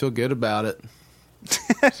 Yeah, I feel good about it.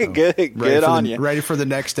 So, good on you. Ready for the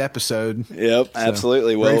next episode. Yep,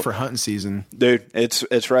 absolutely. Well, ready for hunting season, dude.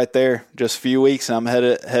 It's right there. Just a few weeks, I'm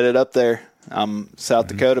headed up there. I'm South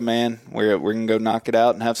Dakota, man. We're gonna go knock it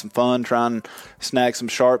out and have some fun. Try and snag some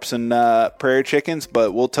sharps and prairie chickens.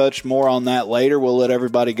 But we'll touch more on that later. We'll let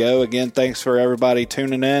everybody go. Again, thanks for everybody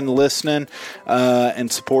tuning in, listening,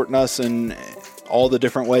 and supporting us and all the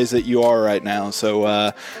different ways that you are right now.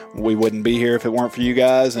 So we wouldn't be here if it weren't for you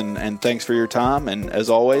guys, and thanks for your time. And as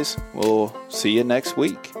always, we'll see you next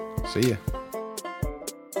week. See ya.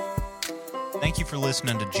 Thank you for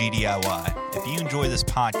listening to GDIY. If you enjoy this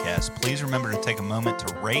podcast, please remember to take a moment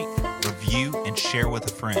to rate, review, and share with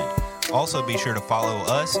a friend. Also, be sure to follow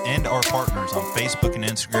us and our partners on Facebook and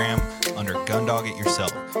Instagram under Gundog It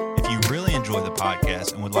Yourself. If you really enjoy the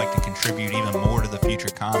podcast and would like to contribute even more to the future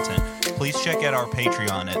content, please check out our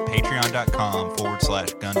Patreon at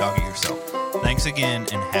patreon.com/Gundog It Yourself. Thanks again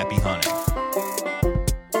and happy hunting.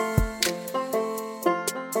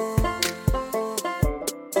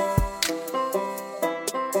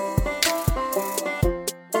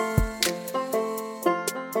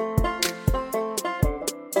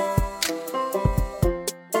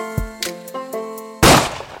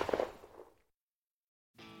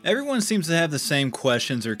 Everyone seems to have the same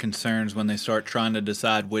questions or concerns when they start trying to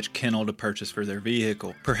decide which kennel to purchase for their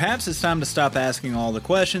vehicle. Perhaps it's time to stop asking all the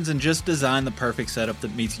questions and just design the perfect setup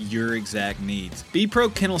that meets your exact needs. B-Pro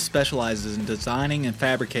Kennel specializes in designing and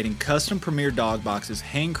fabricating custom Premier dog boxes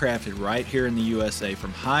handcrafted right here in the USA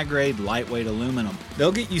from high-grade, lightweight aluminum.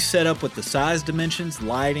 They'll get you set up with the size dimensions,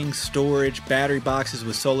 lighting, storage, battery boxes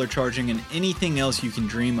with solar charging, and anything else you can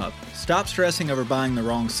dream of. Stop stressing over buying the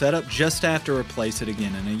wrong setup, just have to replace it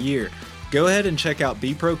again in a year. Go ahead and check out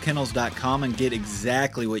bprokennels.com and get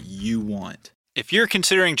exactly what you want. If you're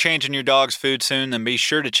considering changing your dog's food soon, then be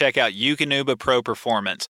sure to check out Eukanuba Pro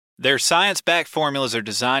Performance. Their science-backed formulas are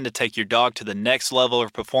designed to take your dog to the next level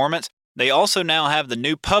of performance. They also now have the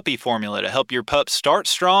new puppy formula to help your pup start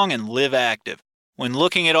strong and live active. When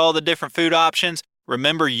looking at all the different food options,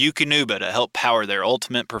 remember Eukanuba to help power their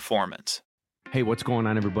ultimate performance. Hey, what's going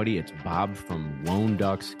on, everybody? It's Bob from Lone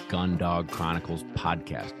Ducks Gundog Chronicles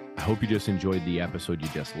podcast. I hope you just enjoyed the episode you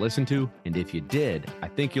just listened to, and if you did, I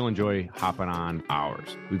think you'll enjoy hopping on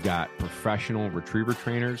ours. We've got professional retriever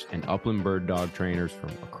trainers and upland bird dog trainers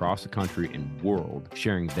from across the country and world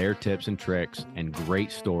sharing their tips and tricks and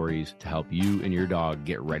great stories to help you and your dog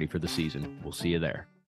get ready for the season. We'll see you there.